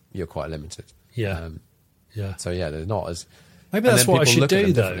drive, you're quite limited. Yeah. So, they're not as... Maybe that's what I should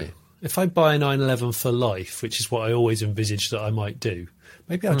do, though. If I buy a 911 for life, which is what I always envisaged that I might do,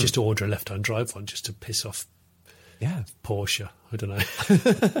 maybe I'll just order a left-hand drive one just to piss off Porsche. I don't know.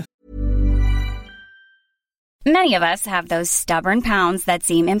 Many of us have those stubborn pounds that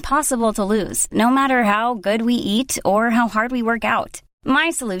seem impossible to lose, no matter how good we eat or how hard we work out. My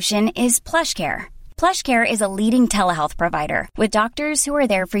solution is PlushCare. PlushCare is a leading telehealth provider with doctors who are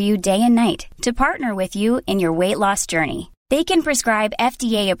there for you day and night to partner with you in your weight loss journey. They can prescribe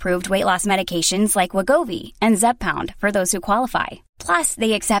FDA-approved weight loss medications like Wegovy and Zepbound for those who qualify. Plus,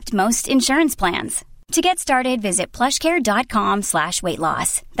 they accept most insurance plans. To get started, visit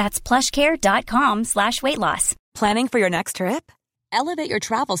plushcare.com/weightloss. That's plushcare.com/weightloss. Planning for your next trip? Elevate your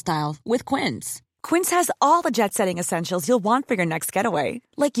travel style with Quince. Quince has all the jet-setting essentials you'll want for your next getaway,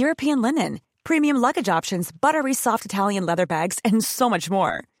 like European linen, premium luggage options, buttery soft Italian leather bags, and so much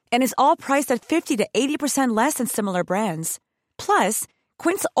more. And is all priced at 50 to 80% less than similar brands. Plus,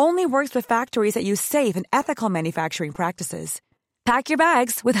 Quince only works with factories that use safe and ethical manufacturing practices. Pack your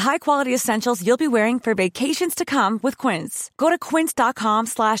bags with high-quality essentials you'll be wearing for vacations to come with Quince. Go to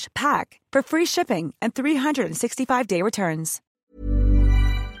quince.com/pack for free shipping and 365-day returns.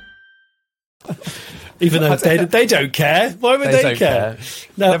 Even though they don't care. Why would they care?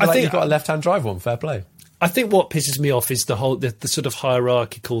 No, I think you've got a left-hand drive one. Fair play. I think what pisses me off is the whole the sort of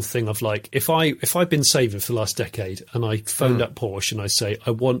hierarchical thing of, like, if I've been saving for the last decade and I phoned up Porsche and I say I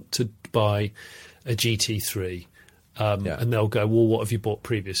want to buy a GT3. And they'll go, well, what have you bought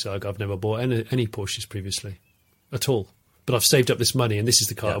previously? I've never bought any Porsches previously at all. But I've saved up this money and this is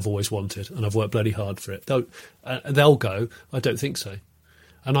the car I've always wanted and I've worked bloody hard for it. They'll go, I don't think so.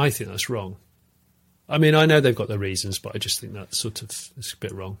 And I think that's wrong. I mean, I know they've got their reasons, but I just think that's sort of it's a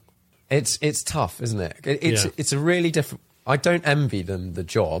bit wrong. It's tough, isn't it? It's a really different... I don't envy them the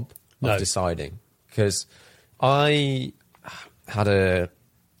job of deciding, because I had a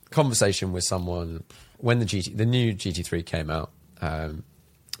conversation with someone... when the new GT3 came out, a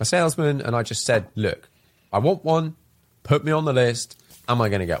salesman, and I just said, look, I want one, put me on the list, am I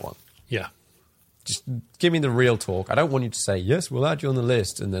going to get one? Yeah. Just give me the real talk. I don't want you to say, yes, we'll add you on the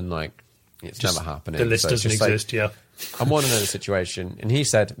list, and then, like, it's just never happening. The list doesn't exist, I want to know the situation. And he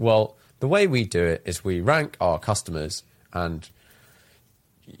said, well, the way we do it is we rank our customers, and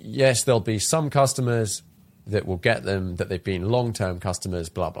yes, there'll be some customers that will get them, that they've been long-term customers,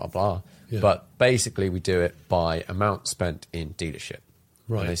 blah, blah, blah. Yeah. But basically we do it by amount spent in dealership.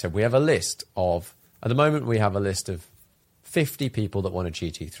 Right. And they said, we have a list of, at the moment we have a list of 50 people that want a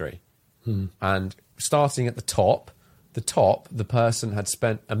GT3. And starting at the top, the person had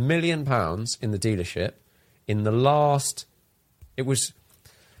spent £1 million in the dealership in the last,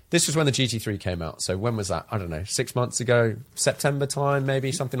 this was when the GT3 came out. So when was that? I don't know, 6 months ago, September time,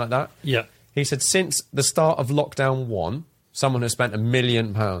 maybe, something like that. Yeah. He said, since the start of lockdown 1, someone has spent £1 million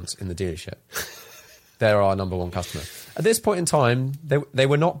in the dealership. They're our number one customer. At this point in time, they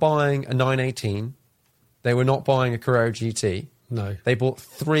were not buying a 918. They were not buying a Carrera GT. No. They bought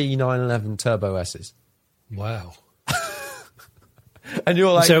 3 911 Turbo S's. Wow. And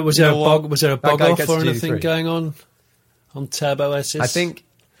you're like, so was there a That bog guy off gets or a anything GT3. going on Turbo S's? I think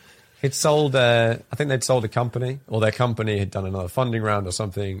he'd sold. I think they'd sold a company, or their company had done another funding round or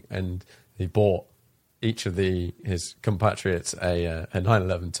something, and he bought each of his compatriots a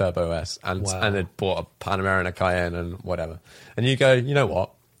 911 Turbo S, and had bought a Panamera and a Cayenne and whatever. And you go, you know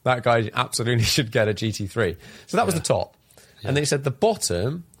what? That guy absolutely should get a GT3. So that was the top. Yeah. And then he said the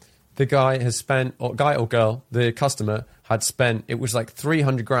bottom, the guy has spent, or guy or girl, the customer had spent, it was like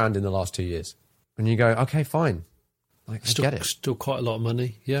 300 grand in the last 2 years. And you go, okay, fine. Like, I get it. Still quite a lot of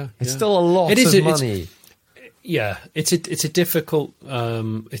money. Yeah. It's still a lot of money. It's a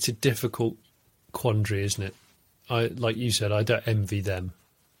difficult quandary, isn't it? Like you said, I don't envy them.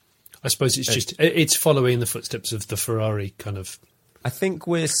 I suppose it's following the footsteps of the Ferrari kind of. I think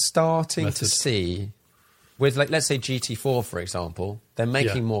we're starting method. to see, with like, let's say GT4, for example, they're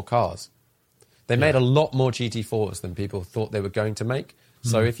making more cars. They made a lot more GT4s than people thought they were going to make.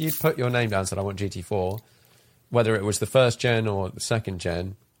 So if you put your name down and said, I want GT4, whether it was the first gen or the second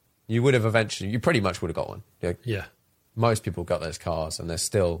gen, you pretty much would have got one. Yeah. Most people got those cars, and I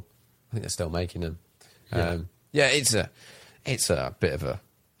think they're still making them. It's a bit of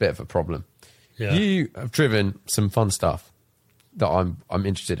a problem. Yeah. You have driven some fun stuff that I'm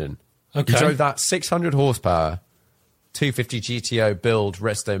interested in. Okay. You drove that 600 horsepower 250 GTO build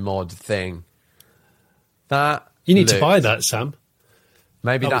resto mod thing. That you need to buy that, Sam.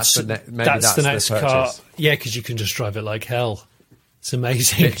 Maybe that's the next car. purchase. Yeah, because you can just drive it like hell. It's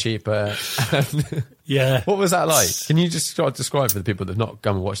amazing. A bit cheaper. Yeah. What was that like? Can you just try to describe for the people that have not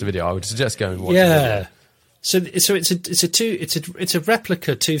come and watched the video? I would suggest going and watch the video. So it's a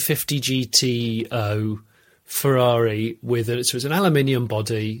replica 250 GTO Ferrari with it. So it's an aluminium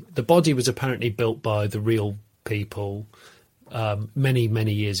body. The body was apparently built by the real people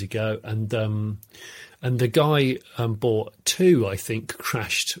many years ago, and the guy bought two, I think,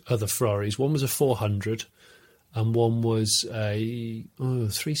 crashed other Ferraris. One was a 400, and one was a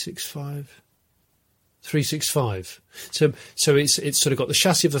 365. 365. So it's sort of got the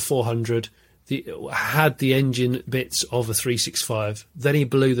chassis of the 400. Had the engine bits of a 365. Then he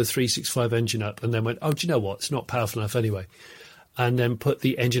blew the 365 engine up and then went, oh, do you know what? It's not powerful enough anyway. And then put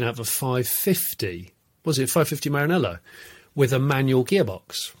the engine out of a 550. Was it 550 Maranello? With a manual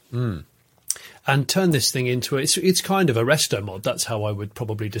gearbox. And turned this thing into it's kind of a resto mod. That's how I would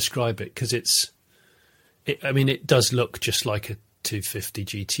probably describe it, because it does look just like a 250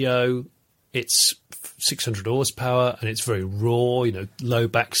 GTO. It's 600 horsepower and it's very raw, low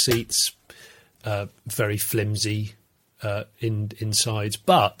back seats, very flimsy insides,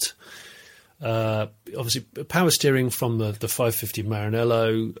 but obviously power steering from the 550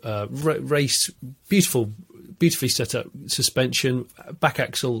 Maranello, race beautifully set up suspension, back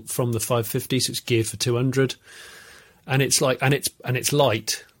axle from the 550, so it's geared for 200, and it's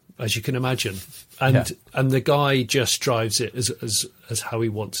light, as you can imagine, and the guy just drives it as how he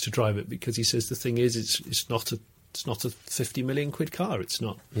wants to drive it, because he says the thing is it's not a 50 million quid car. It's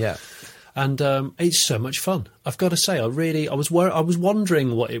not. Yeah. And it's so much fun. I've got to say, I was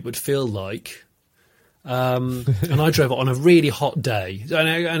wondering what it would feel like, and I drove it on a really hot day,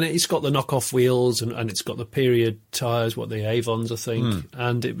 and it's got the knockoff wheels and it's got the period tyres, the Avons, I think,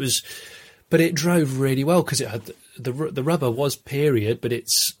 and but it drove really well because it had the rubber was period, but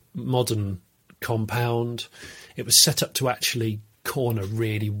it's modern compound. It was set up to actually corner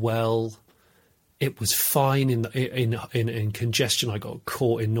really well. It was fine in congestion. I got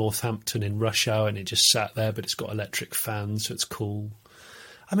caught in Northampton in rush hour, and it just sat there. But it's got electric fans, so it's cool.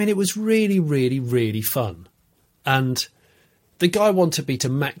 I mean, it was really, really, really fun. And the guy wanted me to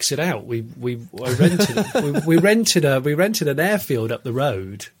max it out. We rented an airfield up the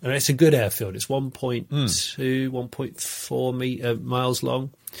road, and it's a good airfield. It's 1.4 miles long.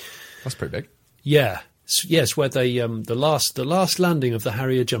 That's pretty big. Yeah, yes. Where they the last landing of the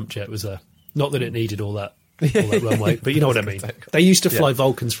Harrier jump jet was there. Not that it needed all that runway, but you know what I mean. They used to fly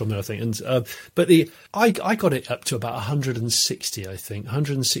Vulcans from there, I think. And but I got it up to about 160, I think,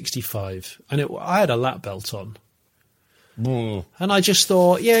 165, and I had a lap belt on, and I just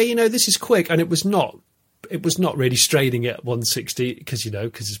thought, this is quick, and it was not really straining at 160 because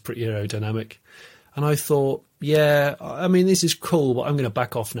it's pretty aerodynamic. And I thought, this is cool, but I'm going to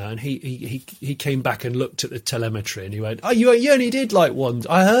back off now. And he came back and looked at the telemetry, and he went, "Oh, you only did like one.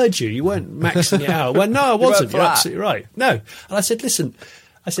 I heard you. You weren't maxing it out." I went, "No, I wasn't. You're absolutely right. No." And I said,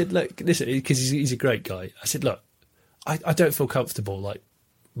 look, because he's a great guy. I said, look, I don't feel comfortable like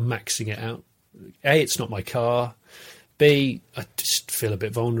maxing it out. A, it's not my car. B, I just feel a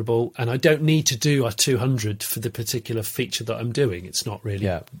bit vulnerable, and I don't need to do a 200 for the particular feature that I'm doing. It's not really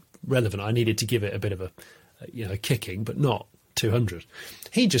relevant. I needed to give it a bit of a kicking, but not 200.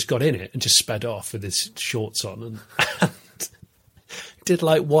 He just got in it and just sped off with his shorts on and did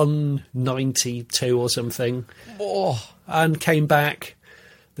like 192 or something, and came back.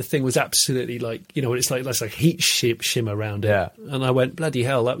 The thing was absolutely like, you know, it's like that's like heat shim around it. Yeah. And I went, bloody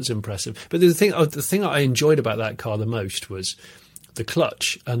hell, that was impressive. But the thing I enjoyed about that car the most was the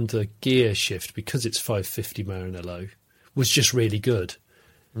clutch and the gear shift, because it's 550 Maranello, was just really good.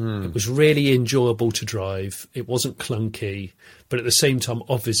 It was really enjoyable to drive. It wasn't clunky, but at the same time,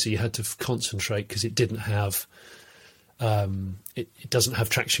 obviously, you had to concentrate because it didn't have, it doesn't have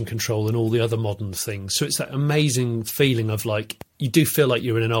traction control and all the other modern things. So it's that amazing feeling of like, you do feel like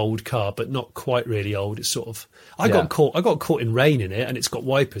you're in an old car, but not quite really old. It's sort of, I got caught in rain in it, and it's got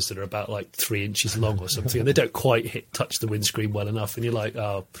wipers that are about like 3 inches long or something, and they don't quite touch the windscreen well enough, and you're like,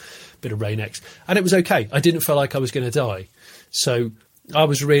 oh, bit of rain X. And it was okay. I didn't feel like I was going to die. So I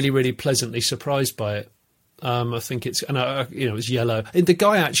was really, really pleasantly surprised by it. I think it's, and it was yellow. And the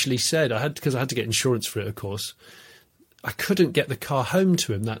guy actually said, because I had to get insurance for it, of course, I couldn't get the car home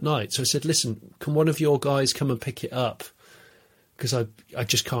to him that night. So I said, listen, can one of your guys come and pick it up? Because I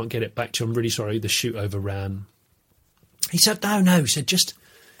just can't get it back to you. I'm really sorry, the shoot overran. He said, no. He said, just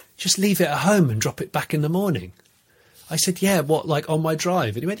leave it at home and drop it back in the morning. I said, yeah, what, like on my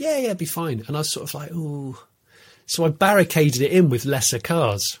drive? And he went, yeah, be fine. And I was sort of like, ooh. So I barricaded it in with lesser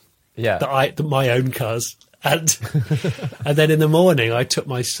cars. Yeah. My own cars. And then in the morning, I took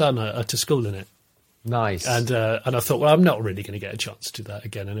my son to school in it. Nice. And I thought, well, I'm not really going to get a chance to do that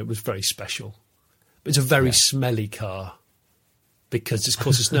again. And it was very special. It's a very smelly car because, of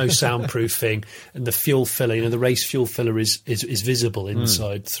course, there's no soundproofing, and the fuel filler, the race fuel filler is visible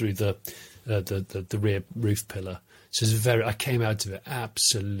inside through the rear roof pillar. So I came out of it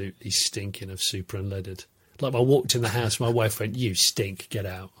absolutely stinking of super unleaded. Like I walked in the house, my wife went, "You stink, get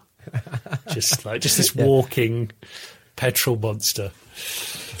out." just this walking petrol monster.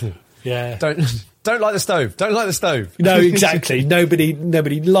 Yeah. Don't light the stove. Don't light the stove. No, exactly. Nobody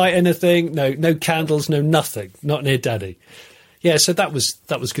light anything. No candles. No nothing. Not near Daddy. Yeah. So that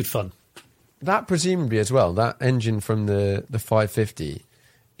was good fun. That presumably as well. That engine from the 550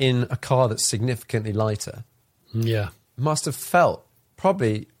 in a car that's significantly lighter. Yeah. Must have felt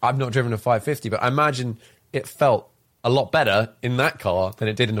probably. I've not driven a 550, but I imagine it felt a lot better in that car than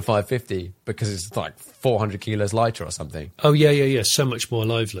it did in the 550 because it's like 400 kilos lighter or something. Oh, yeah. So much more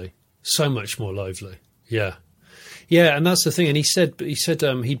lively. Yeah. Yeah, and that's the thing. And he said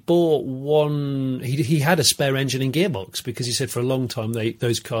he'd bought one. He had a spare engine and gearbox because he said for a long time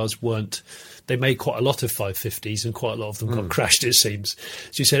those cars weren't. They made quite a lot of 550s and quite a lot of them got crashed, it seems.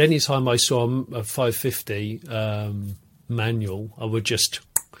 So he said any time I saw a 550 manual,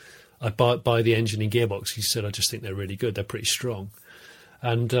 I'd buy the engine and gearbox. He said, I just think they're really good. They're pretty strong.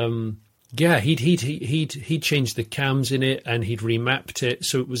 And he'd changed the cams in it and he'd remapped it.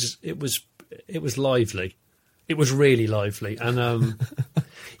 So it was lively. It was really lively. And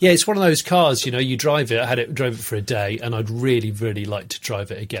it's one of those cars, you drive it. I drove it for a day, and I'd really, really like to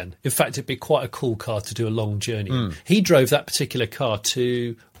drive it again. In fact, it'd be quite a cool car to do a long journey. He drove that particular car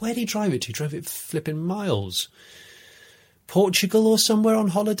to, where did he drive it to? He drove it flipping miles. Portugal or somewhere on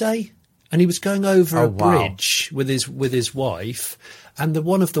holiday, and he was going over a bridge with his wife, and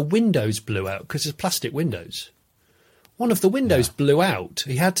one of the windows blew out because it's plastic windows. One of the windows blew out.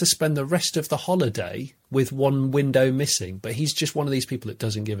 He had to spend the rest of the holiday with one window missing, but he's just one of these people that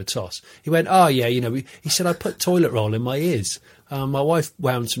doesn't give a toss. He went, he said, I put toilet roll in my ears. My wife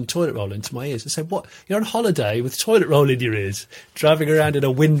wound some toilet roll into my ears. I said, what? You're on holiday with toilet roll in your ears, driving around in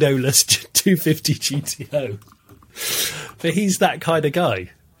a windowless 250 GTO. But he's that kind of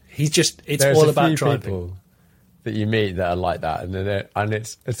guy. There's all about driving. People that you meet that are like that, and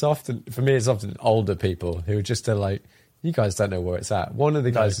it's often, for me, it's often older people who just are like, you guys don't know where it's at. One of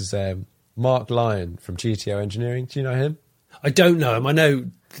the guys is Mark Lyon from GTO Engineering. Do you know him? I don't know him. I know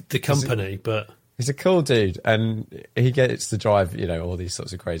the company, but he's a cool dude, and he gets to drive, all these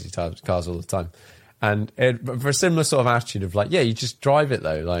sorts of crazy cars all the time. And for a similar sort of attitude of like, you just drive it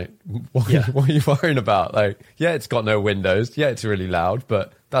though. Like, what are you worrying about? Like, it's got no windows. Yeah, it's really loud,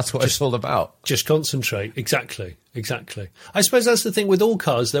 but that's what it's all about. Just concentrate. Exactly. I suppose that's the thing with all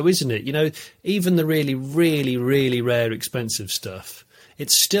cars though, isn't it? Even the really, really, really rare, expensive stuff,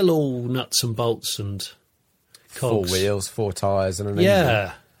 it's still all nuts and bolts and cogs. 4 wheels, 4 tyres and an engine.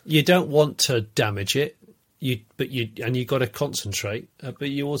 Yeah. You don't want to damage it. You've got to concentrate, but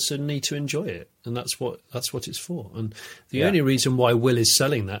you also need to enjoy it, and that's what it's for. And the only reason why Will is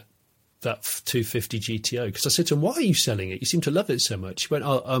selling that 250 GTO, because I said to him, "Why are you selling it? You seem to love it so much." He went,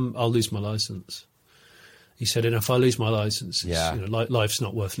 "I'll lose my license." He said, "And if I lose my license, life's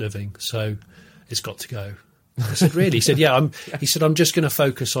not worth living, so it's got to go." I said, really? He said, yeah. He said, I'm just going to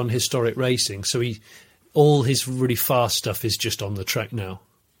focus on historic racing. So all his really fast stuff is just on the track now.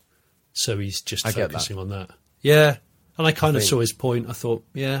 So he's just focusing on that. Yeah. And I kind of saw his point. I thought,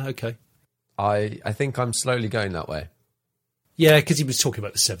 yeah, okay. I think I'm slowly going that way. Yeah, because he was talking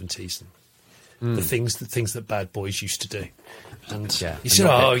about the 70s and the things that bad boys used to do. And he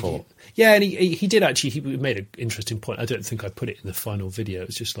said, and he did actually, he made an interesting point. I don't think I put it in the final video.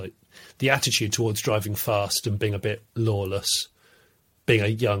 It's just like the attitude towards driving fast and being a bit lawless, being a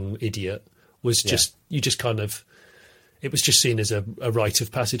young idiot, was just, you just kind of, it was just seen as a rite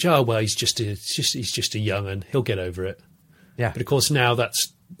of passage. Oh, well, he's just a young and he'll get over it. Yeah. But of course now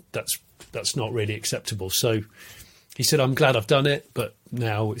that's not really acceptable. So he said, I'm glad I've done it, but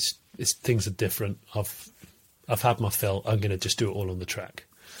now it's things are different. I've had my fill. I'm going to just do it all on the track.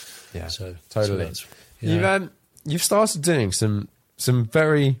 Yeah, so totally. You've started doing some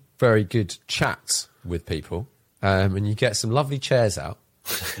very, very good chats with people, and you get some lovely chairs out.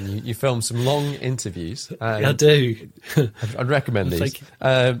 And you film some long interviews. I do. I'd recommend these.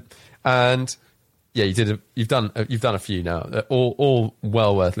 And yeah, you've done a few now. They're all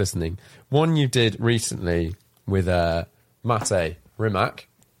well worth listening. One you did recently with Mate Rimac.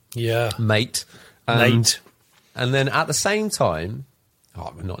 Yeah, mate. And then at the same time,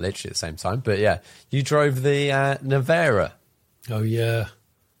 not literally at the same time, but yeah, you drove the Nevera. Oh yeah,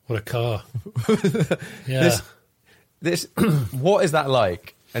 what a car! Yeah, this what is that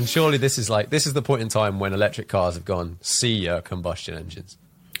like? And surely this is the point in time when electric cars have gone, see your combustion engines.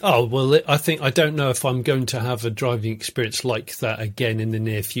 Oh well, I don't know if I'm going to have a driving experience like that again in the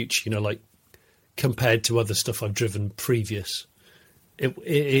near future. You know, like compared to other stuff I've driven previous.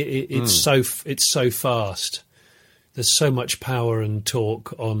 It's so fast. There's so much power and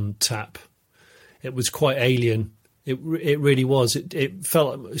torque on tap. It was quite alien. It really was. It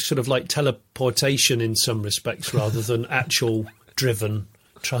felt sort of like teleportation in some respects rather than actual driven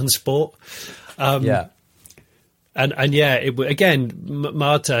transport. And again,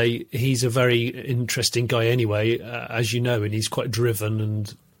 Mate, he's a very interesting guy anyway, as you know, and he's quite driven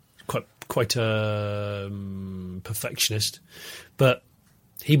and quite a perfectionist. But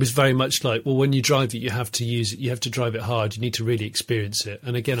he was very much like, well, when you drive it, you have to drive it hard. You need to really experience it.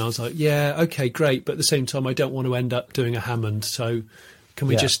 And again, I was like, yeah, okay, great. But at the same time, I don't want to end up doing a Hammond. So can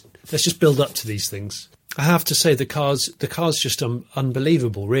we let's just build up to these things. I have to say the car's just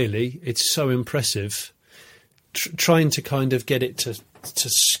unbelievable, really. It's so impressive. Trying to kind of get it to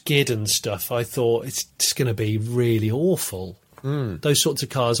skid and stuff, I thought it's going to be really awful. Those sorts of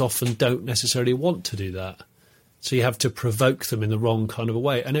cars often don't necessarily want to do that. So you have to provoke them in the wrong kind of a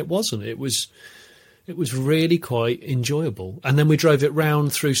way. And it wasn't. It was really quite enjoyable. And then we drove it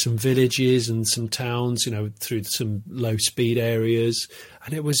round through some villages and some towns, you know, through some low speed areas.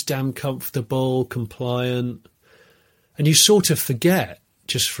 And it was damn comfortable, compliant. And you sort of forget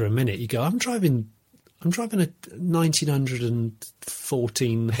just for a minute. You go, I'm driving a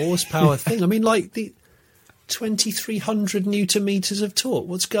 1914 horsepower thing. I mean, like the 2,300 Newton meters of torque.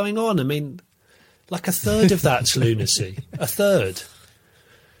 What's going on? I mean, like a third of that's lunacy. A third.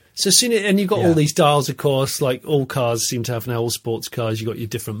 So soon, and you've got all these dials, of course, like all cars seem to have now, all sports cars, you've got your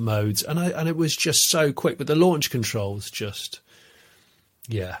different modes. And it was just so quick. But the launch controls just,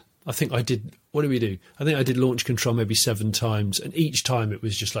 I think I did, what did we do? I think I did launch control maybe 7 times. And each time it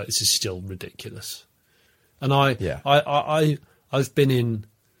was just like, this is still ridiculous. And I've been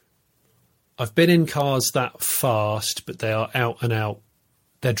in cars that fast, but they are out and out.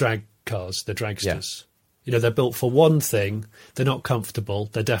 They're drag cars, they're dragsters. Yeah. You know, they're built for one thing. They're not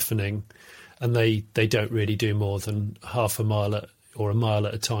comfortable. They're deafening, and they don't really do more than half a mile or a mile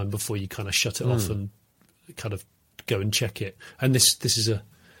at a time before you kind of shut it off and kind of go and check it. And this is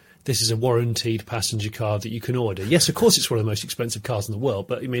a warranted passenger car that you can order. Yes, of course, it's one of the most expensive cars in the world,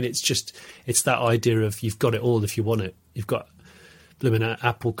 but I mean, it's that idea of you've got it all if you want it. You've got blooming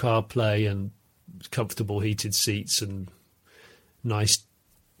Apple CarPlay and comfortable heated seats and nice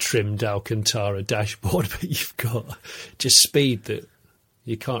trimmed Alcantara dashboard, but you've got just speed that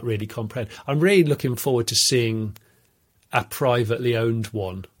you can't really comprehend. I'm really looking forward to seeing a privately owned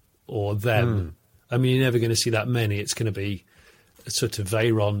one or them. I mean, you're never going to see that many. It's going to be a sort of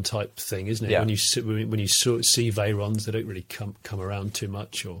Veyron type thing, isn't it? Yeah. When you see Veyrons, they don't really come around too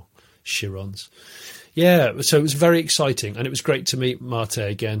much, or Chirons. Yeah, so it was very exciting, and it was great to meet Mate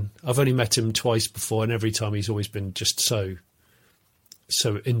again. I've only met him twice before, and every time he's always been just so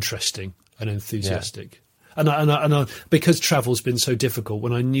interesting and enthusiastic. Yeah. And because travel's been so difficult,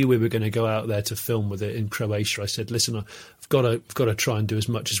 when I knew we were going to go out there to film with it in Croatia, I said, listen, I've got to try and do as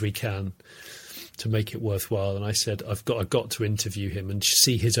much as we can to make it worthwhile. And I said, I've got to interview him and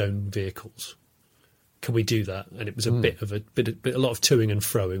see his own vehicles. can we do that? And it was a a lot of toing and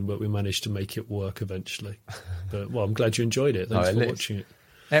froing, but we managed to make it work eventually. But I'm glad you enjoyed it. Thanks for watching it.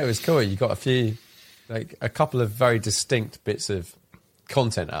 Yeah, it was cool. You got a couple of very distinct bits of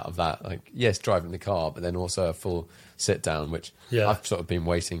content out of that. Like, yes, driving the car, but then also a full sit down, which I've sort of been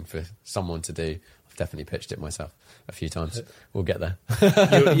waiting for someone to do. I've definitely pitched it myself a few times. We'll get there.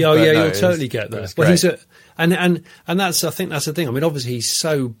 You'll totally get there. Well, he's and that's, I think that's the thing. I mean, obviously he's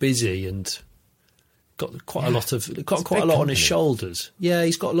so busy and got quite a lot on his shoulders. Yeah,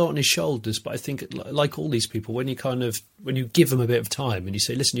 he's got a lot on his shoulders. But I think, like all these people, when you give them a bit of time and you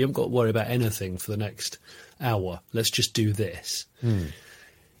say, listen, you haven't got to worry about anything for the next hour. Let's just do this.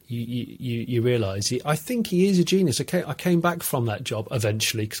 You realise, I think he is a genius. I came back from that job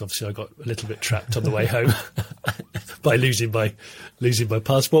eventually because obviously I got a little bit trapped on the way home by losing my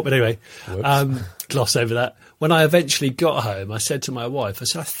passport. But anyway, gloss over that. When I eventually got home, I said to my wife,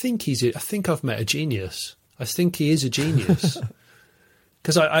 I think I've met a genius. I think he is a genius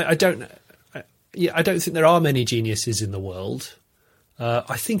because I don't think there are many geniuses in the world.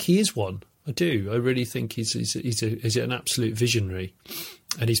 I think he is one. I do. I really think he's an absolute visionary.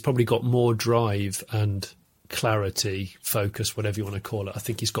 And he's probably got more drive and clarity, focus, whatever you want to call it. I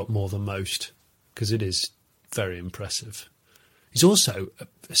think he's got more than most because it is very impressive. He's also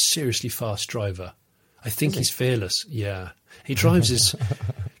a seriously fast driver. I think he's fearless. Yeah. He drives his...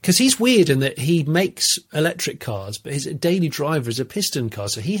 Because he's weird in that he makes electric cars, but his daily driver is a piston car.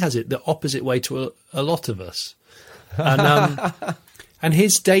 So he has it the opposite way to a lot of us. And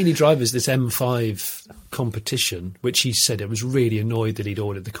his daily driver is this M5 competition, which he said it was really annoyed that he'd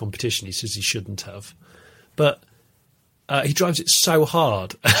ordered the competition. He says he shouldn't have. But he drives it so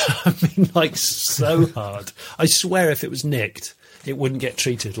hard. I mean, like, so hard. I swear if it was nicked, it wouldn't get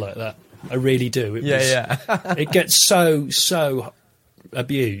treated like that. I really do. It gets so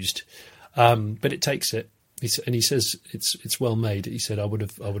abused. But it takes it. And he says it's well made. He said I would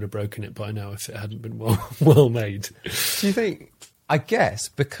have broken it by now if it hadn't been well made. Do you think... I guess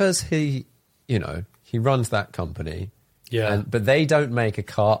because he runs that company, but they don't make a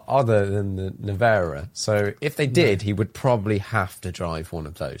car other than the Nevera. So if they did, he would probably have to drive one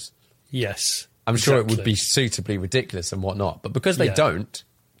of those. Yes, I'm sure it would be suitably ridiculous and whatnot. But because they don't,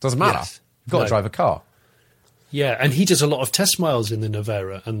 it doesn't matter. Yes. You've got to drive a car. Yeah, and he does a lot of test miles in the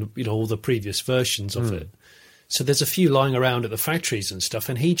Nevera and all the previous versions of it. So there's a few lying around at the factories and stuff,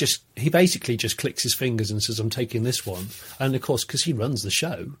 and he basically just clicks his fingers and says, I'm taking this one. And, of course, because he runs the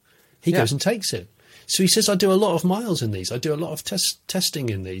show, he goes and takes it. So he says, I do a lot of miles in these. I do a lot of testing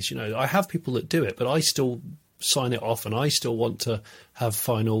in these. I have people that do it, but I still sign it off and I still want to have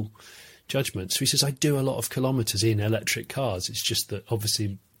final judgment. So he says, I do a lot of kilometres in electric cars. It's just that,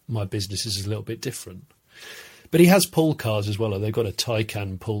 obviously, my business is a little bit different. But he has pull cars as well. They've got a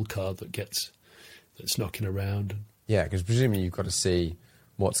Taycan pull car that's knocking around. Yeah, because presumably you've got to see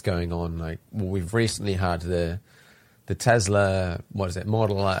what's going on. Like, we've recently had the Tesla,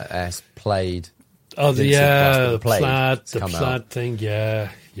 Model S Plaid. Oh, the Plaid thing.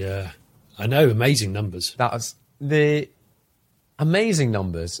 Yeah. I know, amazing numbers. That was the amazing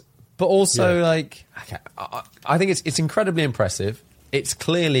numbers, but also I think it's incredibly impressive. It's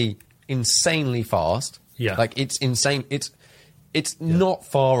clearly insanely fast. Yeah, like it's insane. It's not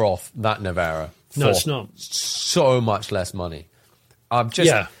far off that Nevera. No, it's not. So much less money. And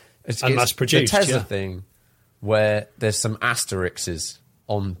mass produced. The Tesla thing, where there's some asterisks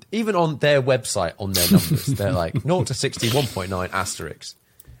even on their website on their numbers. They're like 0 to 60, 1.9 asterisks,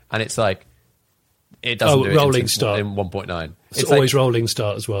 and it's like it doesn't do rolling it start in 1.9. It's always like, rolling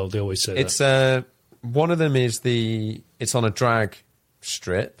start as well. They always say that. One of them is it's on a drag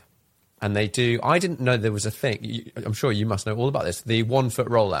strip, and they do. I didn't know there was a thing. I'm sure you must know all about this. The 1 foot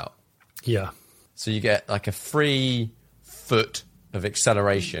rollout. Yeah. So you get like a free foot of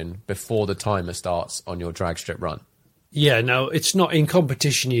acceleration before the timer starts on your drag strip run. Yeah, no, it's not in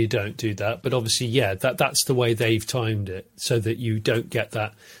competition. You don't do that, but obviously, that's the way they've timed it, so that you don't get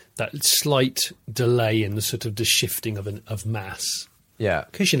that slight delay in the sort of the shifting of mass. Yeah,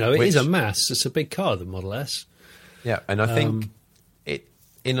 because it is a mass. It's a big car, the Model S. Yeah, and I think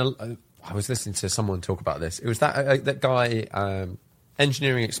I was listening to someone talk about this. It was that guy.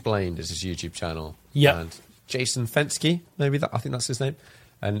 Engineering Explained is his YouTube channel. Yeah. And Jason Fenske, I think that's his name.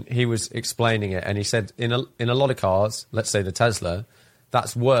 And he was explaining it, and he said in a lot of cars, let's say the Tesla,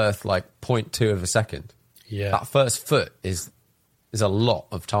 that's worth like 0.2 of a second. Yeah. That first foot is a lot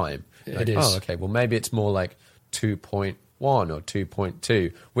of time. It is. Oh, okay, well maybe it's more like 2.1 or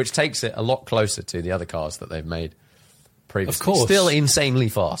 2.2, which takes it a lot closer to the other cars that they've made previously. Of course. Still insanely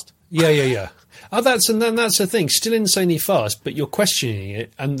fast. Yeah. Oh, that's the thing. Still insanely fast, but you're questioning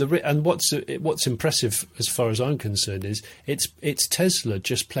it. And what's impressive, as far as I'm concerned, is it's Tesla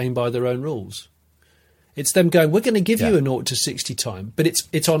just playing by their own rules. It's them going, we're going to give you a 0 to 60 time, but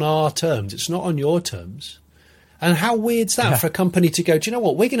it's on our terms. It's not on your terms. And how weird's that for a company to go, do you know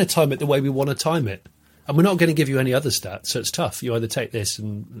what? We're going to time it the way we want to time it. And we're not going to give you any other stats, so it's tough. You either take this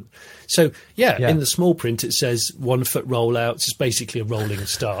and... So, in the small print it says 1 foot rollouts. It's basically a rolling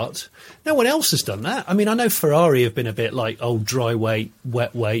start. No one else has done that. I mean, I know Ferrari have been a bit like, dry weight,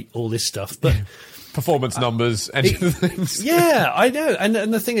 wet weight, all this stuff, but... Performance numbers, any of the things. Yeah, I know. And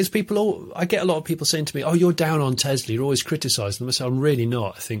the thing is, I get a lot of people saying to me, you're down on Tesla, you're always criticising them. I say, I'm really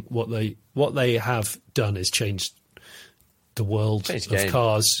not. I think what they have done is changed the world of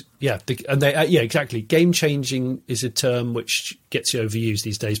cars. Yeah, exactly. Game changing is a term which gets overused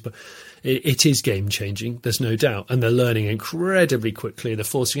these days, but it is game changing. There's no doubt, and they're learning incredibly quickly. They're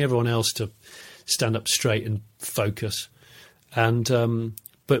forcing everyone else to stand up straight and focus. And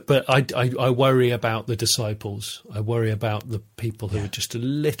but I worry about the disciples. I worry about the people who are just a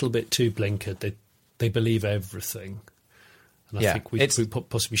little bit too blinkered. They believe everything, and I think we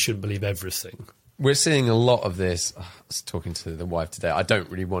possibly shouldn't believe everything. We're seeing a lot of this. I was talking to the wife today. I don't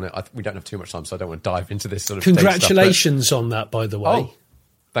really want to. We don't have too much time, so I don't want to dive into this sort of. Congratulations on that, by the way. Oh,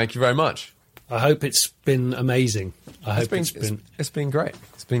 thank you very much. I hope it's been amazing. It's been great.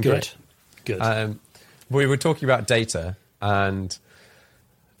 It's been great. Good. We were talking about data, and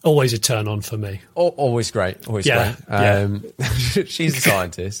always a turn on for me. Always great. Always great. She's a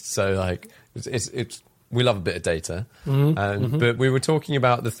scientist, so like it's. We love a bit of data, but we were talking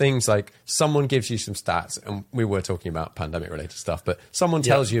about the things like someone gives you some stats, and we were talking about pandemic-related stuff, but someone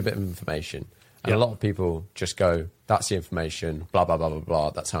tells you a bit of information, and a lot of people just go, that's the information, blah, blah, blah, blah, blah,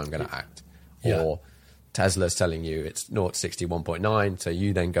 that's how I'm going to act. Or Tesla's telling you it's 0 to 60, 1.9, so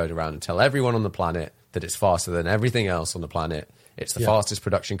you then go around and tell everyone on the planet that it's faster than everything else on the planet. It's the fastest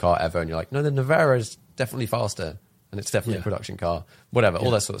production car ever, and you're like, no, the Navara is definitely faster. And it's definitely a production car, whatever,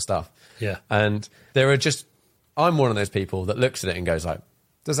 all that sort of stuff. Yeah. And I'm one of those people that looks at it and goes like,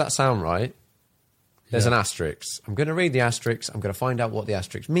 does that sound right? There's an asterisk. I'm going to read the asterisk. I'm going to find out what the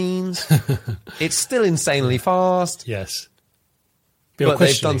asterisk means. It's still insanely fast. Yes. But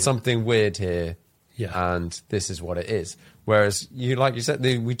they've done something weird here. Yeah. And this is what it is. Whereas, like you said,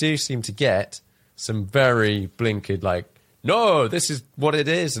 we do seem to get some very blinkered, like, no, this is what it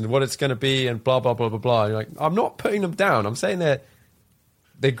is and what it's going to be and blah, blah, blah, blah, blah. You're like, I'm not putting them down. I'm saying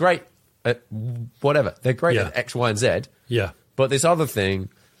they're great at whatever. They're great at X, Y, and Z. Yeah. But this other thing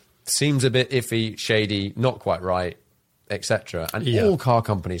seems a bit iffy, shady, not quite right, etc. And all car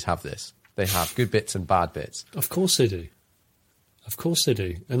companies have this. They have good bits and bad bits. Of course they do. Of course they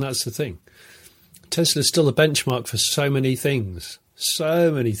do. And that's the thing. Tesla's still a benchmark for so many things.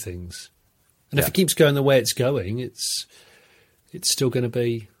 So many things. And if it keeps going the way it's going, it's still going to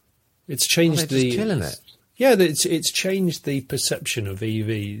be. It's changed they're just killing it. Yeah, it's changed the perception of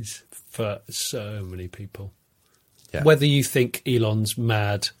EVs for so many people. Yeah. Whether you think Elon's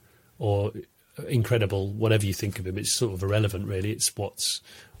mad or incredible, whatever you think of him, it's sort of irrelevant, really. It's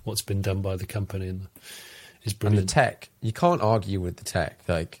what's been done by the company and is brilliant. And the tech, you can't argue with the tech.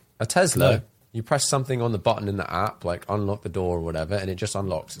 Like a Tesla, you press something on the button in the app, like unlock the door or whatever, and it just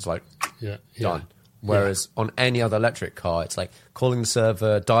unlocks. It's like done. Whereas on any other electric car, it's like calling the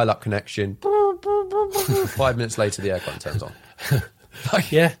server, dial-up connection. 5 minutes later, the aircon turns on.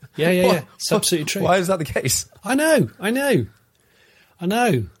 Like, yeah. It's absolutely true. Why is that the case? I know. And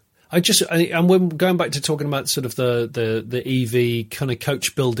we're going back to talking about sort of the EV kind of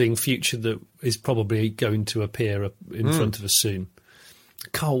coach building future that is probably going to appear in front of us soon.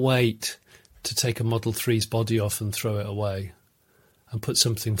 Can't wait to take a Model 3's body off and throw it away and put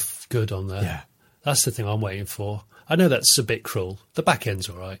something good on there. Yeah. That's the thing I'm waiting for. I know that's a bit cruel. The back end's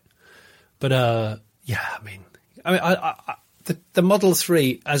all right. But, the Model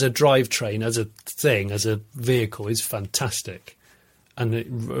 3 as a drivetrain, as a thing, as a vehicle is fantastic and a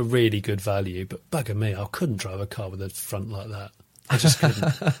really good value. But bugger me, I couldn't drive a car with a front like that. I just couldn't.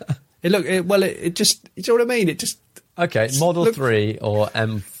 It just, you know what I mean? It just... Okay, Model 3 or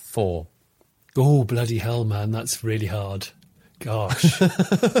M4? Oh, bloody hell, man. That's really hard. Gosh.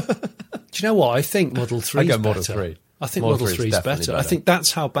 Do you know what? I think Model 3 is better. Model 3. I think Model 3 is better. I think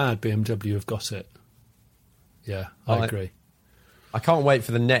that's how bad BMW have got it. Yeah, I agree. I can't wait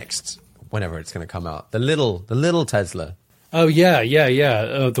for the next, whenever it's going to come out. The little Tesla. Oh, yeah.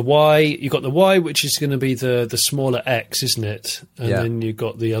 The Y, you've got the Y, which is going to be the smaller X, isn't it? And then you've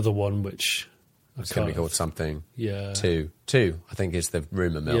got the other one, which... It's going to be called something. Yeah. 2, I think, is the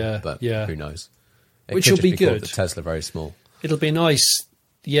rumour mill, but who knows? Which will be good. The Tesla very small. It'll be nice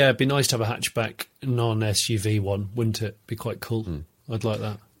Yeah, it'd be nice to have a hatchback non-SUV one, wouldn't it? Be quite cool. I'd like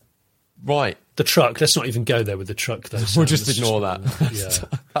that. Right. The truck. Let's not even go there with the truck, though. We'll just ignore that. Yeah.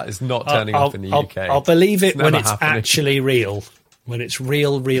 That is not turning up in the UK. I'll believe it when never it's happening. actually real. When it's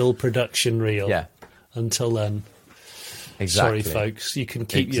real production real. Yeah. Until then. Exactly. Sorry, folks. You can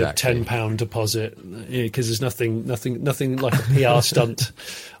keep Exactly. your £10 deposit because there's nothing like a PR stunt.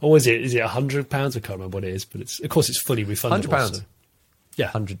 Or is it £100? I can't remember what it is, but of course it's fully refundable. £100. So, yeah,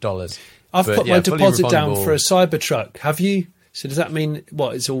 $100. I've But, put yeah, my fully deposit down refundable. for a Cybertruck. Have you? So does that mean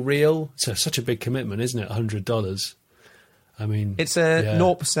what? It's all real? So such a big commitment, isn't it? $100. I mean, It's a yeah.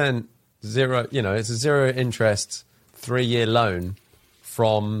 0% zero. It's a zero interest 3-year loan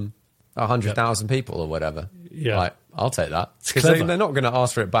from 100,000 people or whatever. Yeah. Like, I'll take that because clever. they're not going to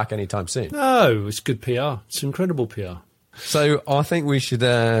ask for it back anytime soon. No, it's good PR. It's incredible PR. So I think we should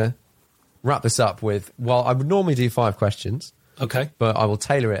wrap this up with. Well, I would normally do 5 questions, Okay. but I will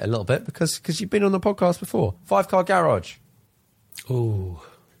tailor it a little bit because you've been on the podcast before. 5-car garage. Ooh.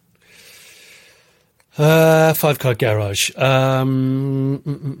 5-car garage.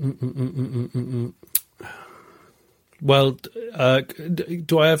 Well,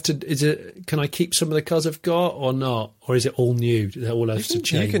 do I have to? Can I keep some of the cars I've got or not, or is it all new? That all has to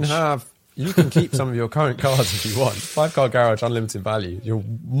change. You can keep some of your current cars if you want. 5-car garage, unlimited value. You're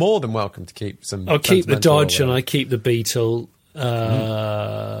more than welcome to keep some. I'll keep the Sentimental or Dodge and whatever. I keep the Beetle.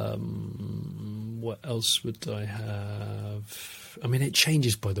 What else would I have? I mean, it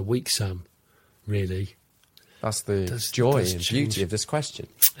changes by the week, Sam. Really, That's the Does joy and change. beauty of this question.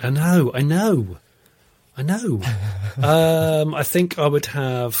 I know. I think I would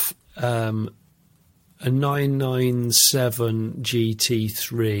have a 997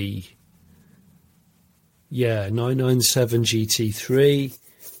 GT3. Yeah, 997 GT3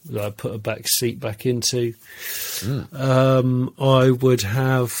 that I put a back seat back into. I would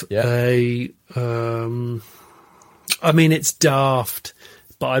have I mean, it's daft,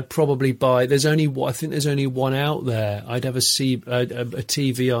 but I'd probably buy. I think there's only one out there. I'd have a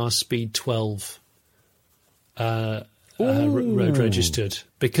TVR Speed 12. Road registered,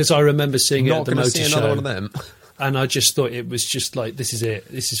 because I remember seeing it Not at the going to motor see show, another one of them. and I just thought it was just like, this is it.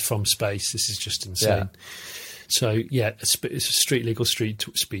 This is from space. This is just insane. Yeah. So yeah, it's a street legal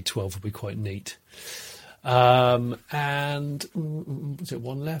Speed 12 would be quite neat. And was it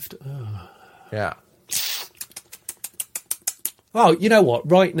one left? Yeah. Oh, you know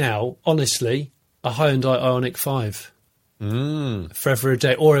what? Right now, honestly, a Hyundai Ioniq 5. Forever a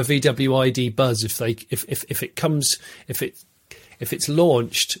day, or a VW ID Buzz if it's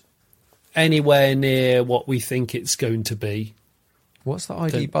launched anywhere near what we think it's going to be. What's the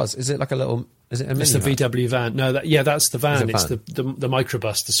ID Buzz? Is it like a little? Is it a mini? It's the van? VW van. No, that's the van. Is It's it the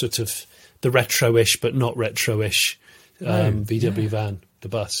microbus, the sort of the retro-ish but not retro-ish VW van, the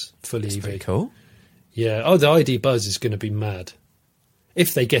bus, fully That's EV. pretty cool. Yeah. Oh, the ID Buzz is going to be mad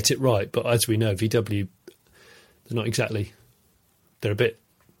if they get it right. But as we know, VW, they're not exactly. They're a bit,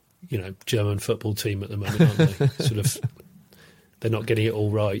 German football team at the moment, aren't they? Sort of. They're not getting it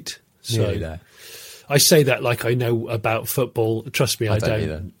all right. So Nearly there. I say that like I know about football. Trust me, I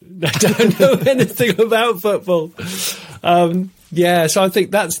don't don't. I don't know anything about football. Yeah, so I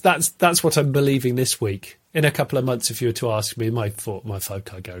think that's what I'm believing this week. In a couple of months, if you were to ask me, my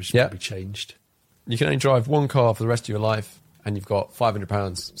 5-car garage has probably changed. You can only drive one car for the rest of your life, and you've got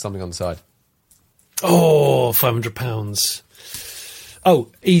 £500 something on the side. Oh, £500. Oh,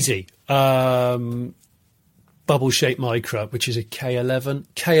 easy. Bubble-shaped Micra, which is a K11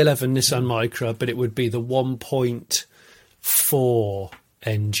 Nissan Micra, but it would be the 1.4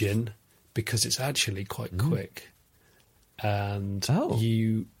 engine because it's actually quite quick, and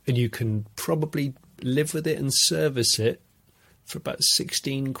you can probably live with it and service it for about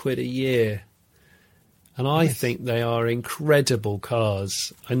 16 quid a year. And I think they are incredible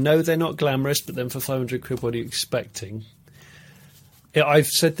cars. I know they're not glamorous, but then for 500 quid, what are you expecting? I've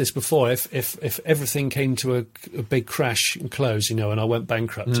said this before. If everything came to a big crash and close, and I went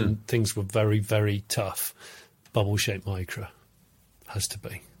bankrupt and things were very, very tough, bubble-shaped Micra has to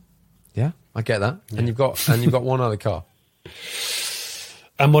be. Yeah, I get that. Yeah. And you've got one other car.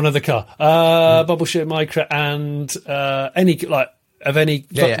 And one other car, bubble-shaped Micra, and any of any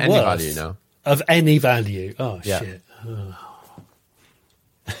any value now. Of any value. Oh yeah. Shit. Oh.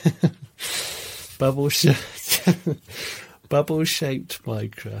 Bubble-shaped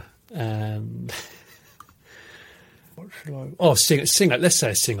Micra, and what should I? Oh, sing. Let's say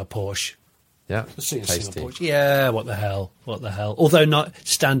a Singer Porsche. Yeah, Singer tasty. Porsche. Yeah, what the hell? Although not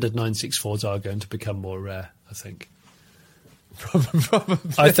standard 964s are going to become more rare, I think.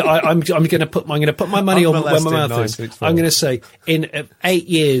 I'm going to put my money on where my mouth is. I'm going to say in 8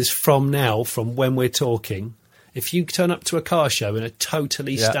 years from now, from when we're talking, if you turn up to a car show in a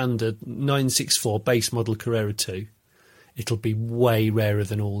totally standard 964 base model Carrera 2, it'll be way rarer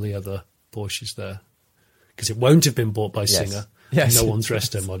than all the other Porsches there, because it won't have been bought by Singer. Yes. No one's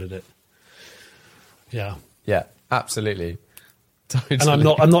resto modded it. Yeah. Yeah, absolutely. Totally. And I'm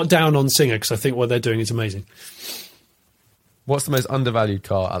not down on Singer, because I think what they're doing is amazing. What's the most undervalued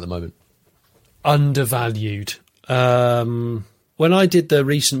car at the moment? Undervalued. When I did the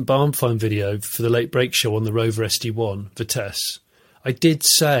recent barn find video for the Late Break Show on the Rover SD1 Vitesse, I did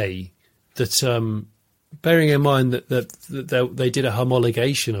say that, bearing in mind that they did a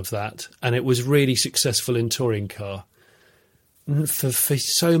homologation of that, and it was really successful in touring car, for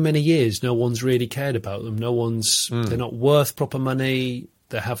so many years, no one's really cared about them. They're not worth proper money.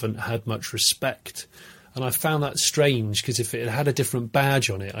 They haven't had much respect. And I found that strange, because if it had a different badge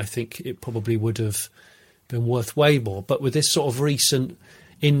on it, I think it probably would have been worth way more. But with this sort of recent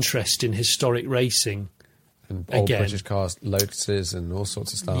interest in historic racing, and old British cars, Lotuses and all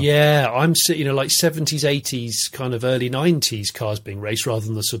sorts of stuff. Yeah, I'm like 70s, 80s, kind of early 90s cars being raced rather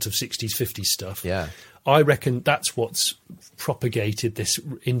than the sort of 60s, 50s stuff. Yeah. I reckon that's what's propagated this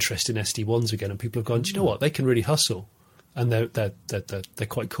interest in SD1s again, and people have gone, do you know what? They can really hustle, and they're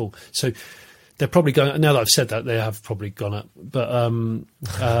quite cool. So they're probably going. Now that I've said that, they have probably gone up. But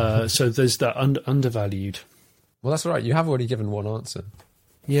so there's that undervalued. Well, that's all right. You have already given one answer.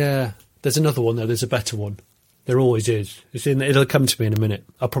 Yeah, there's another one though. There's a better one. There always is. It'll come to me in a minute.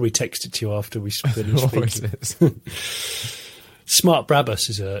 I'll probably text it to you after we finish speaking. Smart Brabus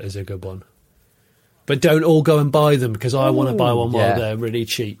is a good one. But don't all go and buy them, because I want to buy one while they're really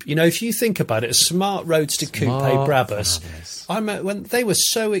cheap. You know, if you think about it, a Smart Roadster Coupe Brabus, I remember when they were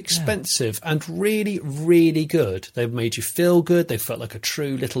so expensive and really, really good. They made you feel good. They felt like a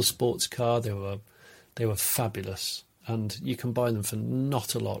true little sports car. They were fabulous, and you can buy them for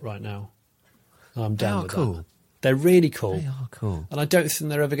not a lot right now. I'm down with that. They're really cool. They are cool, and I don't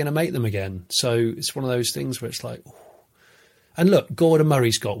think they're ever going to make them again. So it's one of those things where it's like. Ooh. And look, Gordon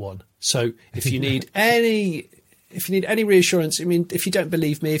Murray's got one. So if you need any reassurance, I mean, if you don't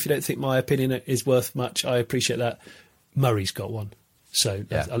believe me, if you don't think my opinion is worth much, I appreciate that. Murray's got one. So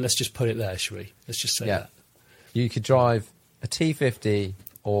let's just put it there, shall we? Let's just say that. You could drive a T50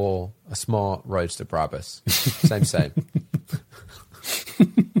 or a Smart Roadster Brabus. Same.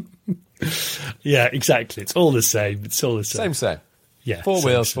 Yeah, exactly. It's all the same. Same. Yeah. 4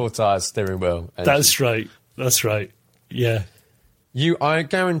 wheels, 4 tyres, steering wheel. Engine. That's right. Yeah. I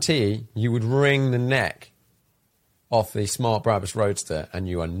guarantee you would wring the neck off the Smart Brabus Roadster, and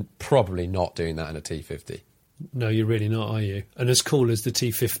you are probably not doing that in a T50. No, you're really not, are you? And as cool as the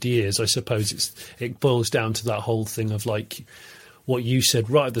T50 is, I suppose it boils down to that whole thing of like what you said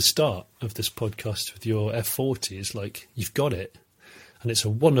right at the start of this podcast with your F40 is like, you've got it, and it's a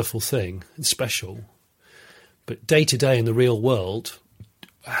wonderful thing. It's special. But day to day in the real world,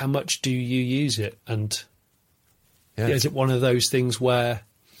 how much do you use it? And is it one of those things where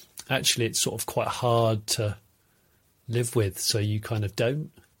actually it's sort of quite hard to live with, so you kind of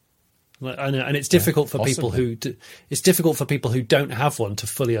don't? And it's difficult for people who don't have one to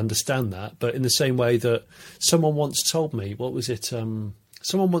fully understand that. But in the same way that someone once told me, what was it?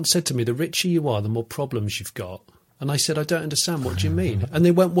 Someone once said to me, "The richer you are, the more problems you've got." And I said, "I don't understand. What do you mean?" And they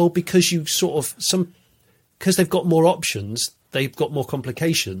went, "Well, because you because they've got more options, they've got more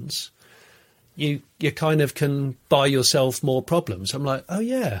complications. You kind of can buy yourself more problems." I'm like, oh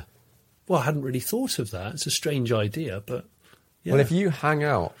yeah, well, I hadn't really thought of that. It's a strange idea, but yeah. Well, if you hang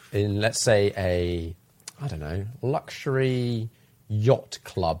out in, let's say, a luxury yacht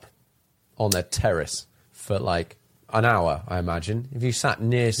club on their terrace for like an hour, I imagine, if you sat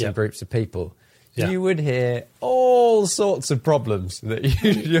near some groups of people, you would hear all sorts of problems that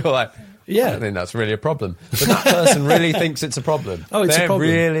you're like, I don't think that's really a problem. But that person really thinks it's a problem. Oh, it's a problem.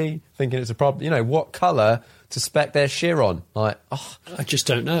 They're really thinking it's a problem. You know, what colour to spec their Chiron? Like, I just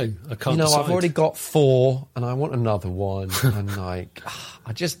don't know. I can't decide. I've already got 4 and I want another one. And like,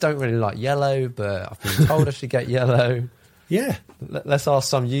 I just don't really like yellow, but I've been told I should get yellow. Yeah. Let's ask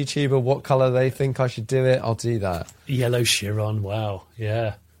some YouTuber what colour they think I should do it. I'll do that. Yellow Chiron, wow.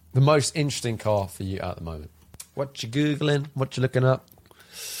 Yeah. The most interesting car for you at the moment? What you Googling? What you looking up?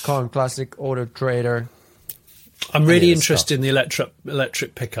 Car and Classic, Auto Trader. I'm really interested in the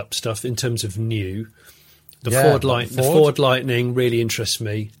electric pickup stuff in terms of new. The Ford Lightning really interests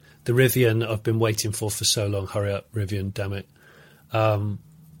me. The Rivian I've been waiting for so long. Hurry up, Rivian, damn it.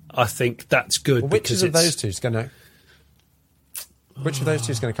 I think that's good. Well, which of those two is going to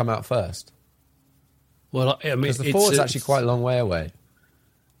come out first? Well, I mean, Because the Ford's actually quite a long way away.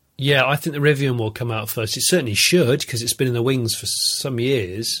 Yeah, I think the Rivian will come out first. It certainly should, because it's been in the wings for some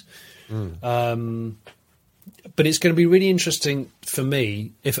years. But it's going to be really interesting for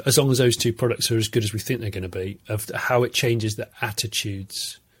me, as long as those two products are as good as we think they're going to be, of how it changes the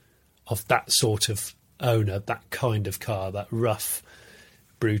attitudes of that sort of owner, that kind of car, that rough,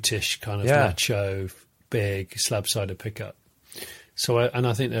 brutish kind of macho, big slab-sided pickup. So,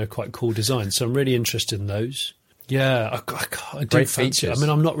 I think they're quite cool designs. So I'm really interested in those. Yeah, I do fancy it. I mean,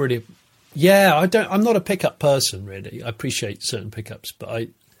 I'm not really. Yeah, I'm not a pickup person really. I appreciate certain pickups, but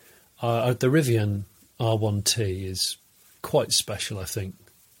the Rivian R1T is quite special. I think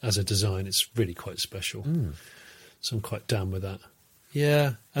as a design, it's really quite special. So I'm quite down with that.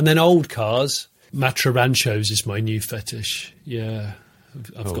 Yeah, and then old cars. Matra Ranchos is my new fetish. Yeah,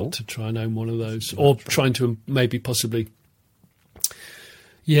 I've got to try and own one of those, or trying to maybe possibly.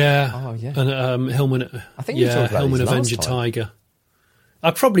 Yeah. Oh, yeah. And Hillman. I think you talked about Hillman Avenger Tiger. I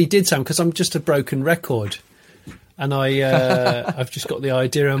probably did, Sam, because I'm just a broken record, and I've just got the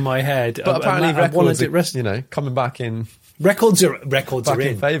idea in my head. But apparently, records are, coming back in. Records are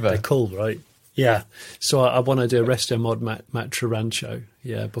in favour. They're cool, right? Yeah. So I want to do a Resto Mod Matra Rancho.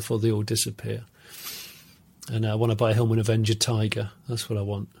 Yeah, before they all disappear. And I want to buy a Hillman Avenger Tiger. That's what I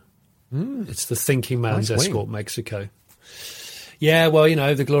want. It's the thinking man's Escort Mexico. Yeah, well,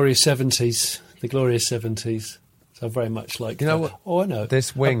 the glorious 70s. The glorious 70s. So very much like... You know what? Oh, I know.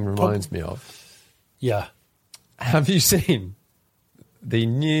 This wing reminds me of... Yeah. Have you seen the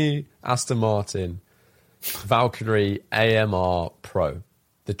new Aston Martin Valkyrie AMR Pro,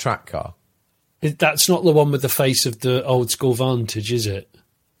 the track car? That's not the one with the face of the old school Vantage, is it?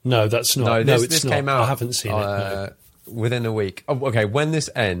 No, that's not. No, it's this not. Came out I haven't seen it. No. Within a week. Oh, okay, when this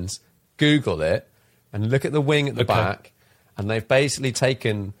ends, Google it and look at the wing at the back, and they've basically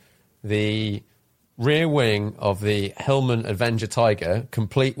taken the rear wing of the Hillman Avenger Tiger,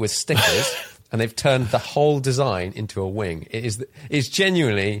 complete with stickers, and they've turned the whole design into a wing. It's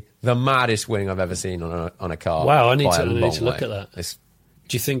genuinely the maddest wing I've ever seen on a car. Wow, I need to look at that.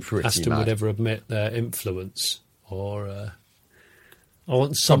 Do you think Aston mad. Would ever admit their influence, or I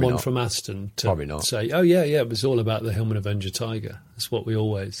want someone from Aston to say, "Oh yeah, it was all about the Hillman Avenger Tiger." That's what we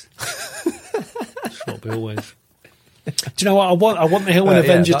always. Do you know what I want? I want the Hillman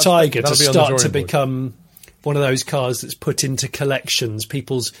Avenger Tiger to start to become one of those cars that's put into collections.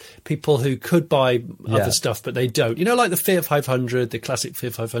 People who could buy other stuff, but they don't. Like the Fiat 500, the classic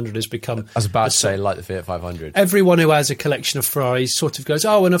Fiat 500 has become... I was about to say, like the Fiat 500. Everyone who has a collection of Ferraris sort of goes,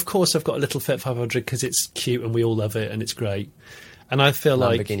 oh, and of course I've got a little Fiat 500 because it's cute and we all love it and it's great. And I feel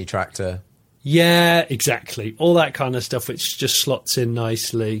like... Lamborghini tractor. Yeah, exactly. All that kind of stuff which just slots in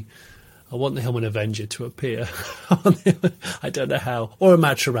nicely. I want the Hillman Avenger to appear. I don't know how. Or a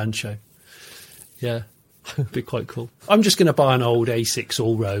Matra Rancho. Yeah. It'd be quite cool. I'm just going to buy an old A6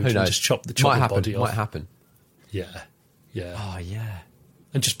 all-road and just chop the body off. Might happen. Yeah. Oh, yeah.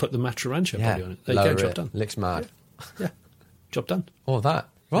 And just put the Matra Rancho body on it. There you go, job done. Looks mad. Yeah. Job done. All that.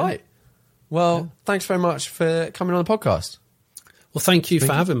 Right. Well, thanks very much for coming on the podcast. Well, thank you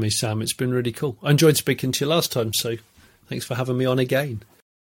for having me, Sam. It's been really cool. I enjoyed speaking to you last time, so thanks for having me on again.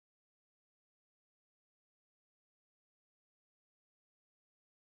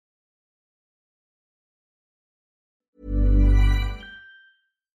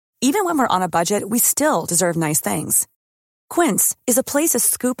 Even when we're on a budget, we still deserve nice things. Quince is a place to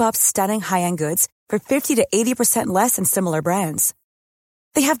scoop up stunning high-end goods for 50 to 80% less than similar brands.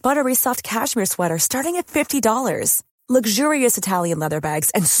 They have buttery soft cashmere sweaters starting at $50, luxurious Italian leather bags,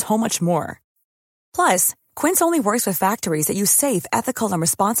 and so much more. Plus, Quince only works with factories that use safe, ethical, and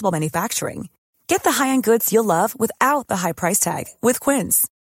responsible manufacturing. Get the high-end goods you'll love without the high price tag with Quince.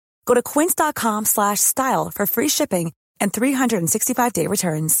 Go to quince.com/style for free shipping and 365-day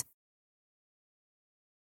returns.